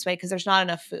can't eat this way because there's not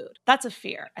enough food? That's a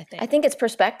fear, I think. I think it's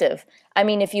perspective. I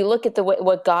mean, if you look at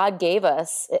what God gave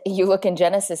us, you look in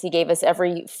Genesis, he gave us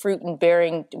every fruit and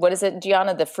bearing, what is it,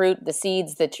 Gianna? The fruit, the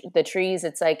seeds, the trees.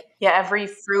 It's like... Yeah, every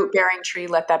fruit bearing tree,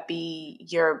 let that be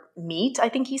your meat, I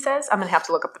think he says. I'm going to have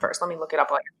to look up the verse. Let me look it up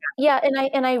later. Yeah,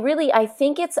 I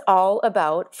think it's all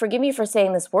about, forgive me for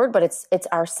saying this word, but it's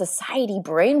our society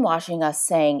brainwashing us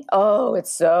saying, oh,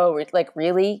 it's so, like,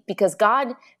 really? Because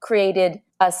God created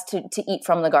us to eat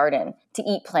from the garden, to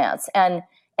eat plants. And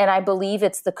I believe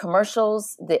it's the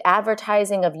commercials, the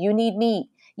advertising of you need meat,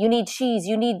 you need cheese,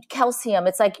 you need calcium.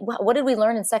 It's like, what did we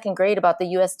learn in second grade about the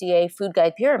USDA food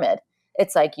guide pyramid?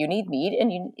 It's like, you need meat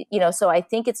and so I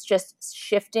think it's just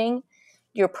shifting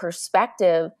your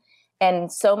perspective.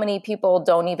 And so many people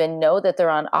don't even know that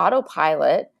they're on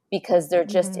autopilot because they're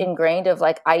just ingrained of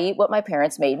like, I eat what my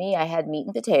parents made me. I had meat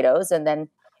and potatoes, and then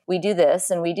we do this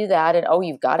and we do that. And, oh,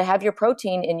 you've got to have your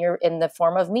protein in the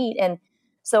form of meat. And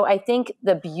so I think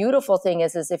the beautiful thing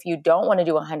is if you don't want to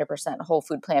do 100% whole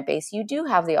food plant-based, you do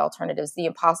have the alternatives.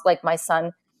 Like my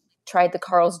son tried the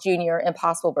Carl's Jr.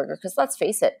 Impossible Burger. Because let's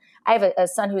face it, I have a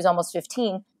son who's almost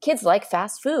 15. Kids like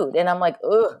fast food. And I'm like,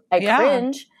 ugh, I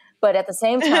cringe. But at the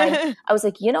same time, I was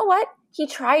like, you know what? He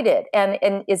tried it.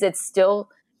 And is it still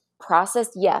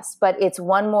processed? Yes. But it's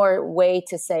one more way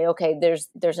to say, okay,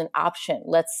 there's an option.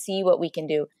 Let's see what we can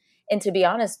do. And to be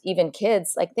honest, even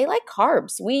kids, like, they like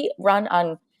carbs.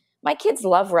 My kids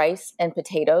love rice and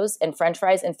potatoes and French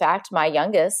fries. In fact, my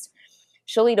youngest,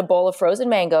 she'll eat a bowl of frozen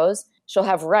mangoes. She'll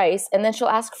have rice, and then she'll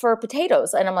ask for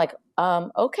potatoes. And I'm like,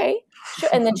 okay. Sure.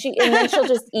 And then she'll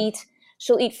just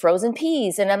she'll eat frozen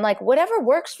peas. And I'm like, whatever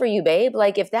works for you, babe.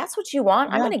 Like, if that's what you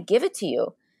want, I'm going to give it to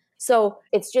you. So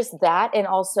it's just that. And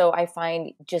also I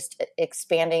find just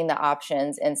expanding the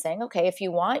options and saying, okay, if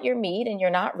you want your meat and you're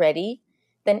not ready,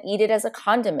 then eat it as a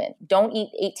condiment. Don't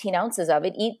eat 18 ounces of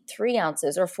it. Eat 3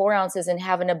 ounces or 4 ounces and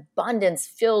have an abundance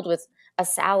filled with a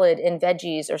salad and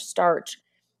veggies or starch.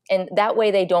 And that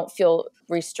way they don't feel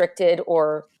restricted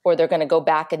or they're going to go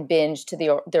back and binge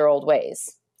to their old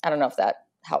ways. I don't know if that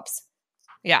helps.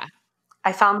 Yeah.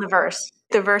 I found the verse.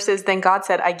 The verse is, then God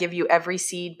said, I give you every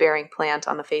seed-bearing plant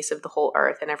on the face of the whole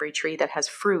earth and every tree that has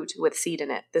fruit with seed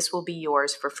in it. This will be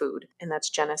yours for food. And that's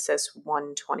Genesis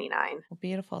 1:29.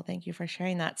 Beautiful. Thank you for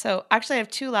sharing that. So actually I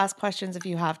have 2 last questions if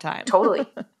you have time. Totally.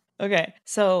 Okay.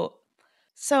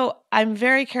 So I'm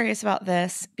very curious about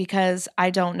this because I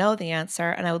don't know the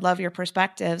answer and I would love your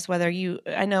perspectives,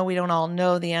 I know we don't all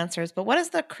know the answers, but what is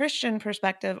the Christian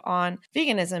perspective on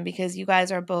veganism? Because you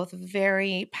guys are both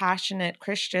very passionate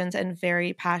Christians and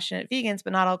very passionate vegans,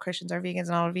 but not all Christians are vegans and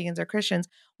not all vegans are Christians.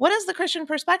 What is the Christian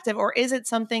perspective? Or is it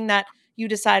something that you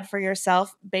decide for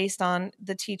yourself based on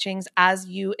the teachings as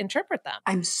you interpret them?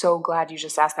 I'm so glad you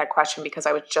just asked that question because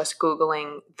I was just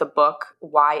Googling the book,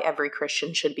 Why Every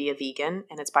Christian Should Be a Vegan,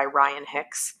 and it's by Ryan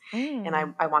Hicks. And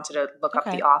I wanted to look up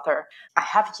the author. I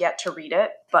have yet to read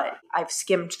it, but I've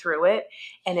skimmed through it,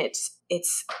 and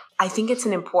I think it's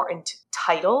an important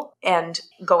title and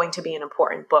going to be an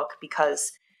important book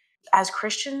because As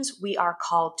Christians, we are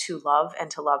called to love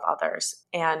and to love others.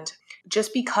 And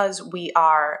just because we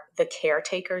are the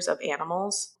caretakers of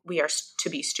animals, we are to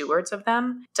be stewards of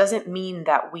them, doesn't mean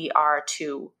that we are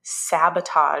to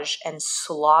sabotage and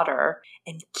slaughter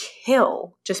and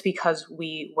kill just because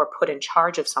we were put in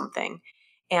charge of something.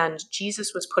 And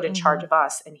Jesus was put in charge of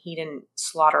us, and he didn't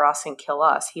slaughter us and kill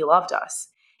us. He loved us.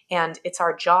 And it's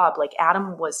our job, like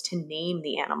Adam was, to name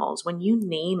the animals. When you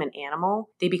name an animal,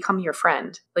 they become your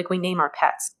friend. Like we name our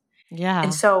pets. Yeah.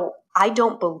 And so I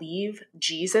don't believe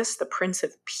Jesus, the Prince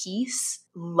of Peace,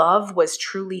 love was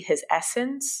truly his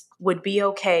essence, would be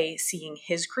okay seeing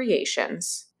his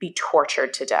creations be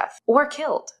tortured to death or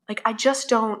killed. Like I just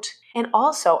don't. And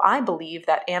also I believe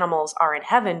that animals are in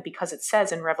heaven because it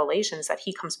says in Revelations that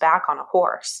he comes back on a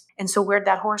horse. And so where'd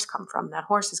that horse come from? That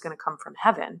horse is going to come from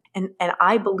heaven. And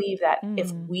I believe that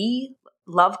if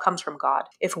love comes from God.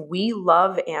 If we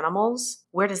love animals,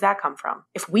 where does that come from?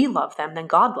 If we love them, then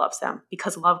God loves them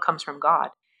because love comes from God.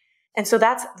 And so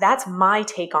that's my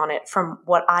take on it from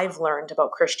what I've learned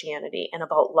about Christianity and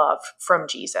about love from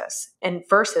Jesus. And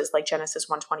verses like Genesis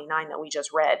 1:29 that we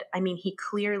just read, I mean, he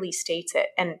clearly states it.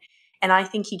 And I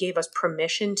think he gave us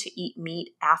permission to eat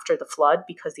meat after the flood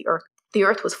because the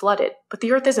earth was flooded. But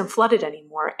the earth isn't flooded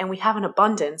anymore, and we have an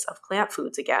abundance of plant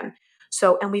foods again.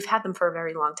 So, and we've had them for a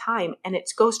very long time. And it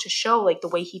goes to show like the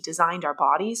way he designed our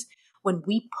bodies. When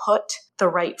we put the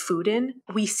right food in,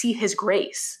 we see his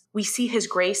grace. We see his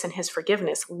grace and his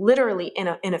forgiveness literally in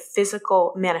a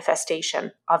physical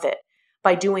manifestation of it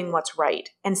by doing what's right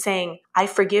and saying, I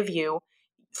forgive you,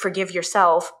 forgive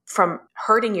yourself from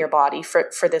hurting your body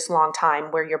for this long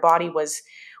time where your body was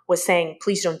saying,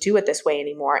 please don't do it this way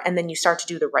anymore. And then you start to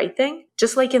do the right thing,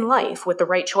 just like in life with the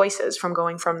right choices, from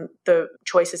going from the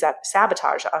choices that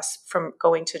sabotage us, from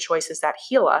going to choices that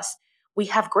heal us. We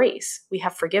have grace, we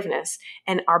have forgiveness,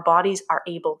 and our bodies are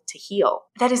able to heal.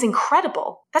 That is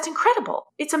incredible. That's incredible.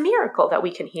 It's a miracle that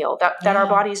we can heal, that our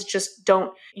bodies just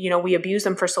don't, we abuse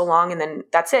them for so long and then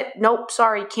that's it. Nope,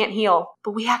 sorry, can't heal.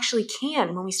 But we actually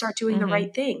can when we start doing the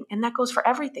right thing. And that goes for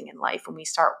everything in life when we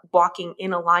start walking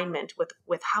in alignment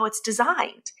with how it's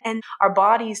designed. And our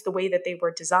bodies, the way that they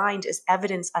were designed, is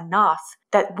evidence enough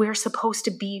that we're supposed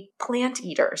to be plant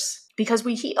eaters because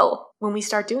we heal when we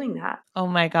start doing that. Oh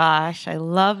my gosh, I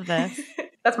love this.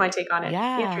 That's my take on it.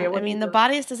 Yeah. Andrea, the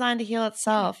body is designed to heal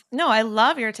itself. No, I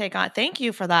love your take on it. Thank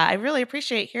you for that. I really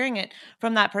appreciate hearing it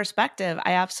from that perspective.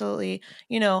 I absolutely,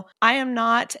 I am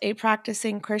not a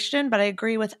practicing Christian, but I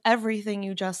agree with everything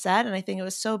you just said. And I think it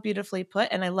was so beautifully put.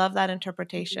 And I love that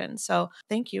interpretation. So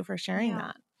thank you for sharing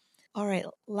that. All right.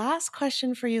 Last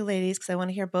question for you ladies, because I want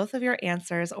to hear both of your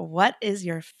answers. What is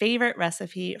your favorite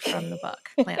recipe from the book,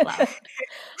 Plant Love?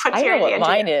 I know what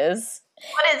mine is.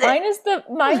 What is it?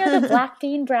 Mine are the black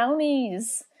bean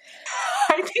brownies.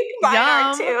 I think mine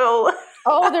are too.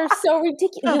 Oh, they're so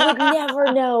ridiculous. You would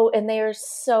never know. And they are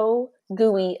so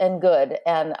gooey and good.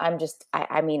 And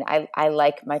I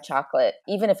like my chocolate,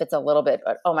 even if it's a little bit,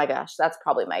 but oh my gosh, that's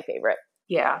probably my favorite.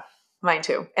 Yeah, mine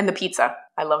too. And the pizza.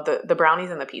 I love the brownies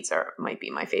and the pizza might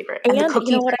be my favorite. And the cookies.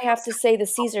 You know what I have to say? The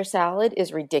Caesar salad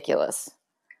is ridiculous.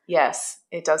 Yes,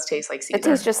 it does taste like Caesar. It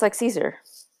tastes just like Caesar.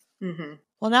 Mm-hmm.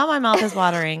 Well, now my mouth is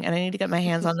watering and I need to get my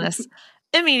hands on this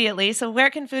immediately. So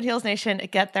where can Food Heals Nation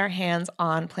get their hands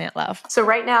on Plant Love? So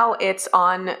right now it's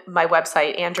on my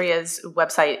website. Andrea's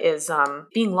website is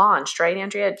being launched, right,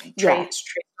 Andrea? Trace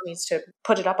needs to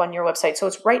put it up on your website. So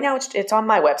it's right now it's on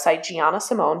my website,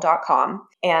 GiannaSimone.com,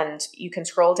 and you can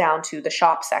scroll down to the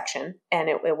shop section and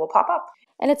it will pop up.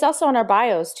 And it's also on our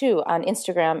bios too, on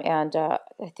Instagram and I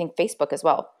think Facebook as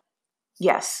well.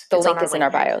 Yes. The link is in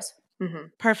our bios. Mm-hmm.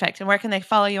 Perfect. And where can they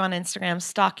follow you on Instagram,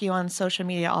 stalk you on social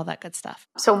media, all that good stuff?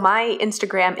 So my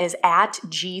Instagram is at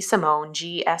GSimone,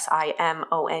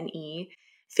 GSIMONE.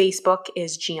 Facebook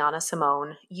is Gianna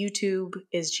Simone. YouTube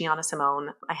is Gianna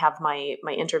Simone. I have my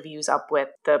interviews up with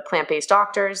the plant-based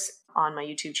doctors on my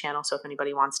YouTube channel. So if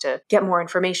anybody wants to get more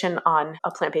information on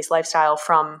a plant-based lifestyle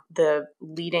from the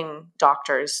leading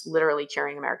doctors literally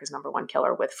curing America's #1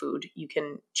 killer with food, you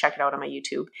can check it out on my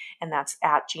YouTube. And that's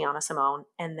at Gianna Simone.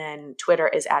 And then Twitter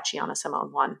is at Gianna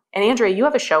Simone1. And Andrea, you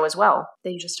have a show as well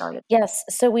that you just started. Yes.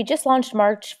 So we just launched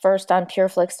March 1st on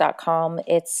pureflix.com.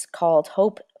 It's called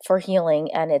Hope for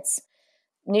Healing. And it's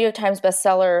New York Times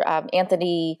bestseller,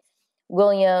 Anthony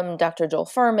William, Dr. Joel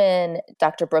Furman,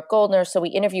 Dr. Brooke Goldner. So we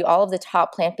interview all of the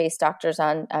top plant-based doctors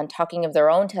on talking of their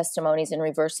own testimonies in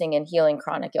reversing and healing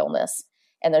chronic illness.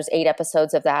 And there's 8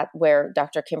 episodes of that where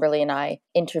Dr. Kimberly and I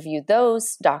interview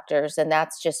those doctors. And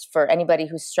that's just for anybody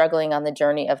who's struggling on the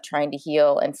journey of trying to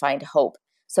heal and find hope.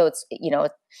 So that's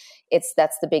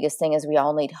the biggest thing is we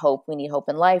all need hope. We need hope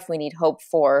in life. We need hope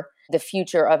for the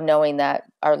future of knowing that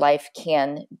our life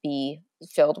can be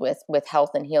filled with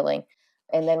health and healing.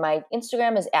 And then my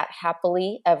Instagram is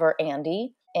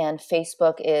 @happilyeverandy, and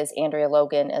Facebook is Andrea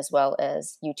Logan, as well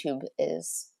as YouTube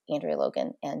is Andrea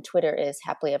Logan, and Twitter is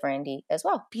happilyeverandy as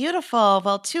well. Beautiful.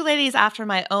 Well, two ladies after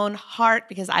my own heart,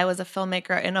 because I was a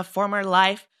filmmaker in a former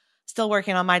life, still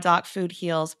working on my doc Food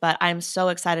Heals, but I'm so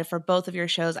excited for both of your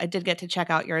shows. I did get to check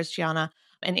out yours, Gianna,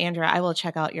 and Andrea, I will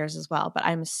check out yours as well, but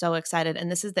I'm so excited. And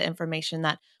this is the information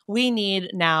that we need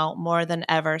now more than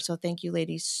ever. So thank you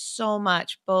ladies so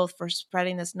much, both for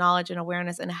spreading this knowledge and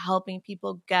awareness and helping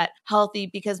people get healthy,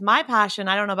 because my passion,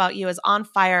 I don't know about you, is on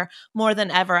fire more than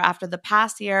ever after the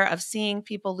past year of seeing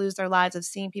people lose their lives, of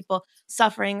seeing people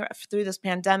suffering through this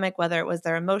pandemic, whether it was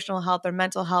their emotional health or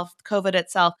mental health, COVID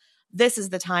itself. This is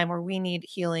the time where we need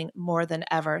healing more than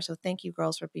ever. So thank you,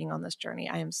 girls, for being on this journey.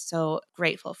 I am so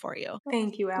grateful for you.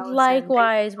 Thank you, Allison.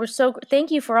 Likewise.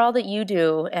 Thank you for all that you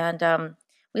do. And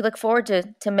we look forward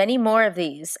to many more of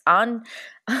these on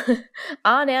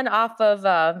and off of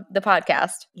the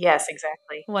podcast. Yes,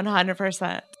 exactly.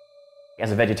 100%. As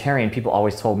a vegetarian, people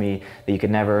always told me that you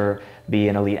could never be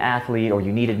an elite athlete, or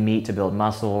you needed meat to build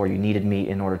muscle, or you needed meat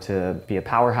in order to be a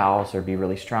powerhouse or be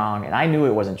really strong. And I knew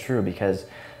it wasn't true because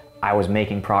I was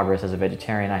making progress as a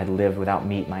vegetarian. I had lived without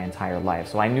meat my entire life.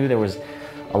 So I knew there was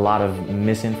a lot of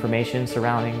misinformation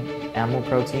surrounding animal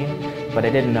protein, but I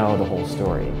didn't know the whole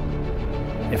story.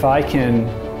 If I can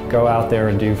go out there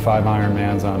and do 5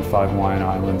 Ironmans on 5 Hawaiian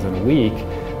Islands in a week,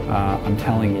 I'm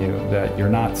telling you that you're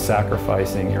not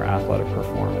sacrificing your athletic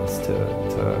performance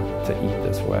to eat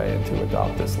this way and to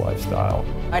adopt this lifestyle.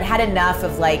 I'd had enough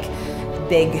of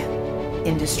big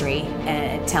industry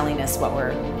and telling us what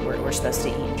we're supposed to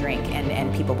eat and drink,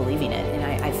 and people believing it. And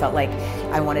I felt like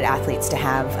I wanted athletes to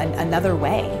have another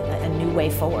way, a new way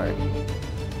forward.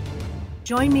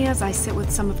 Join me as I sit with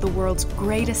some of the world's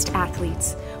greatest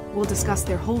athletes. We'll discuss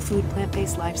their whole food,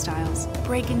 plant-based lifestyles,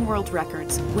 breaking world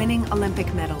records, winning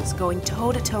Olympic medals, going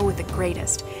toe-to-toe with the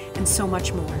greatest, and so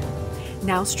much more.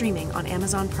 Now streaming on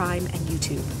Amazon Prime and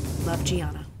YouTube. Love,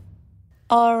 Gianna.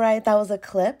 All right, that was a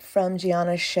clip from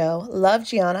Gianna's show, Love,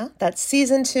 Gianna. That's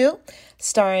season 2,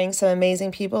 starring some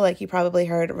amazing people, like you probably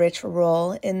heard Rich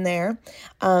Roll in there.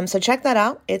 So check that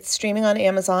out. It's streaming on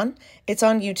Amazon. It's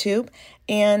on YouTube.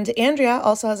 And Andrea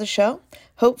also has a show,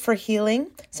 Hope for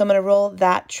Healing. So I'm going to roll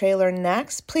that trailer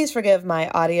next. Please forgive my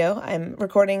audio. I'm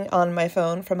recording on my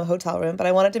phone from a hotel room, but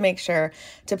I wanted to make sure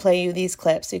to play you these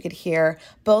clips so you could hear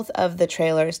both of the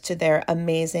trailers to their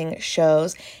amazing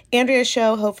shows. Andrea's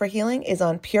show, Hope for Healing, is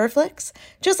on PureFlix.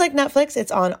 Just like Netflix,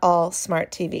 it's on all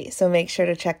smart TV. So make sure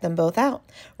to check them both out.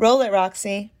 Roll it,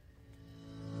 Roxy.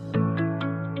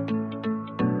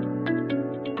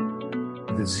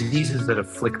 The diseases that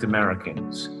afflict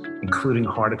Americans, including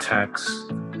heart attacks,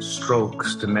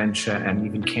 strokes, dementia, and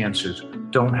even cancers,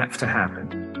 don't have to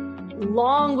happen.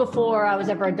 Long before I was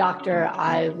ever a doctor,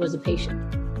 I was a patient.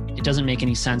 It doesn't make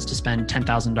any sense to spend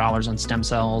 $10,000 on stem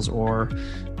cells or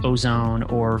ozone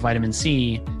or vitamin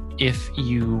C if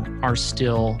you are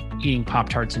still eating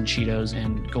Pop-Tarts and Cheetos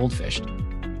and goldfish.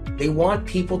 They want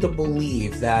people to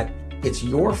believe that it's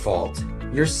your fault.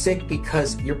 You're sick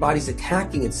because your body's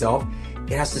attacking itself.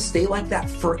 It has to stay like that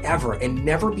forever and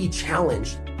never be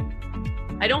challenged.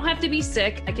 I don't have to be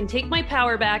sick. I can take my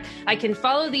power back. I can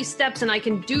follow these steps and I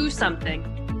can do something.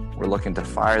 We're looking to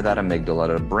fire that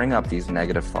amygdala to bring up these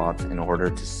negative thoughts in order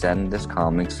to send this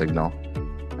calming signal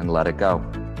and let it go.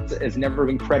 It's never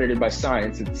been credited by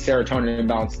science that serotonin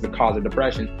imbalance is the cause of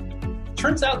depression.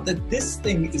 Turns out that this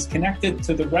thing is connected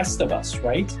to the rest of us,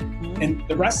 right? And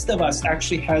the rest of us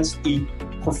actually has a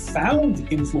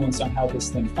profound influence on how this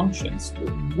thing functions,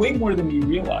 way more than we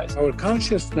realize. Our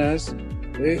consciousness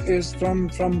is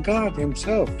from God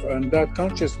himself, and that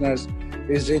consciousness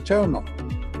is eternal.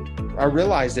 I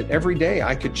realized that every day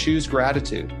I could choose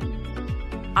gratitude.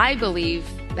 I believe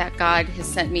that God has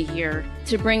sent me here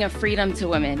to bring a freedom to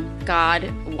women. God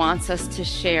wants us to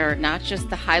share not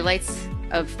just the highlights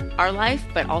of our life,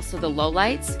 but also the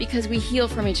lowlights, because we heal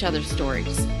from each other's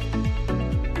stories.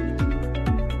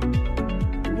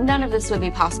 None of this would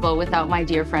be possible without my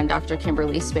dear friend, Dr.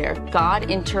 Kimberly Spare. God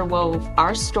interwove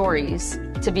our stories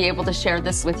to be able to share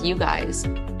this with you guys.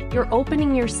 You're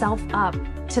opening yourself up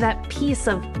to that piece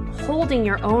of holding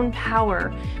your own power,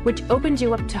 which opens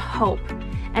you up to hope.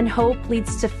 And hope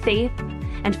leads to faith,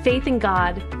 and faith in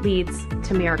God leads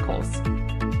to miracles.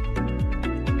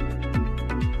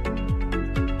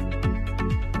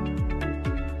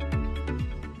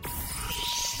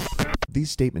 These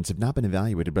statements have not been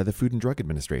evaluated by the Food and Drug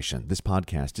Administration. This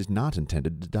podcast is not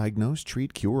intended to diagnose,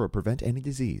 treat, cure, or prevent any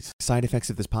disease. Side effects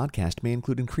of this podcast may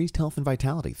include increased health and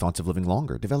vitality, thoughts of living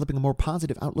longer, developing a more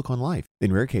positive outlook on life.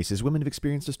 In rare cases, women have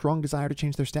experienced a strong desire to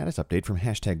change their status update from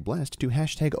 #blessed to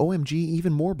 #OMG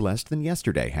even more blessed than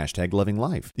yesterday, #loving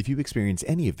life. If you experience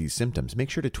any of these symptoms, make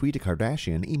sure to tweet a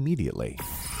Kardashian immediately.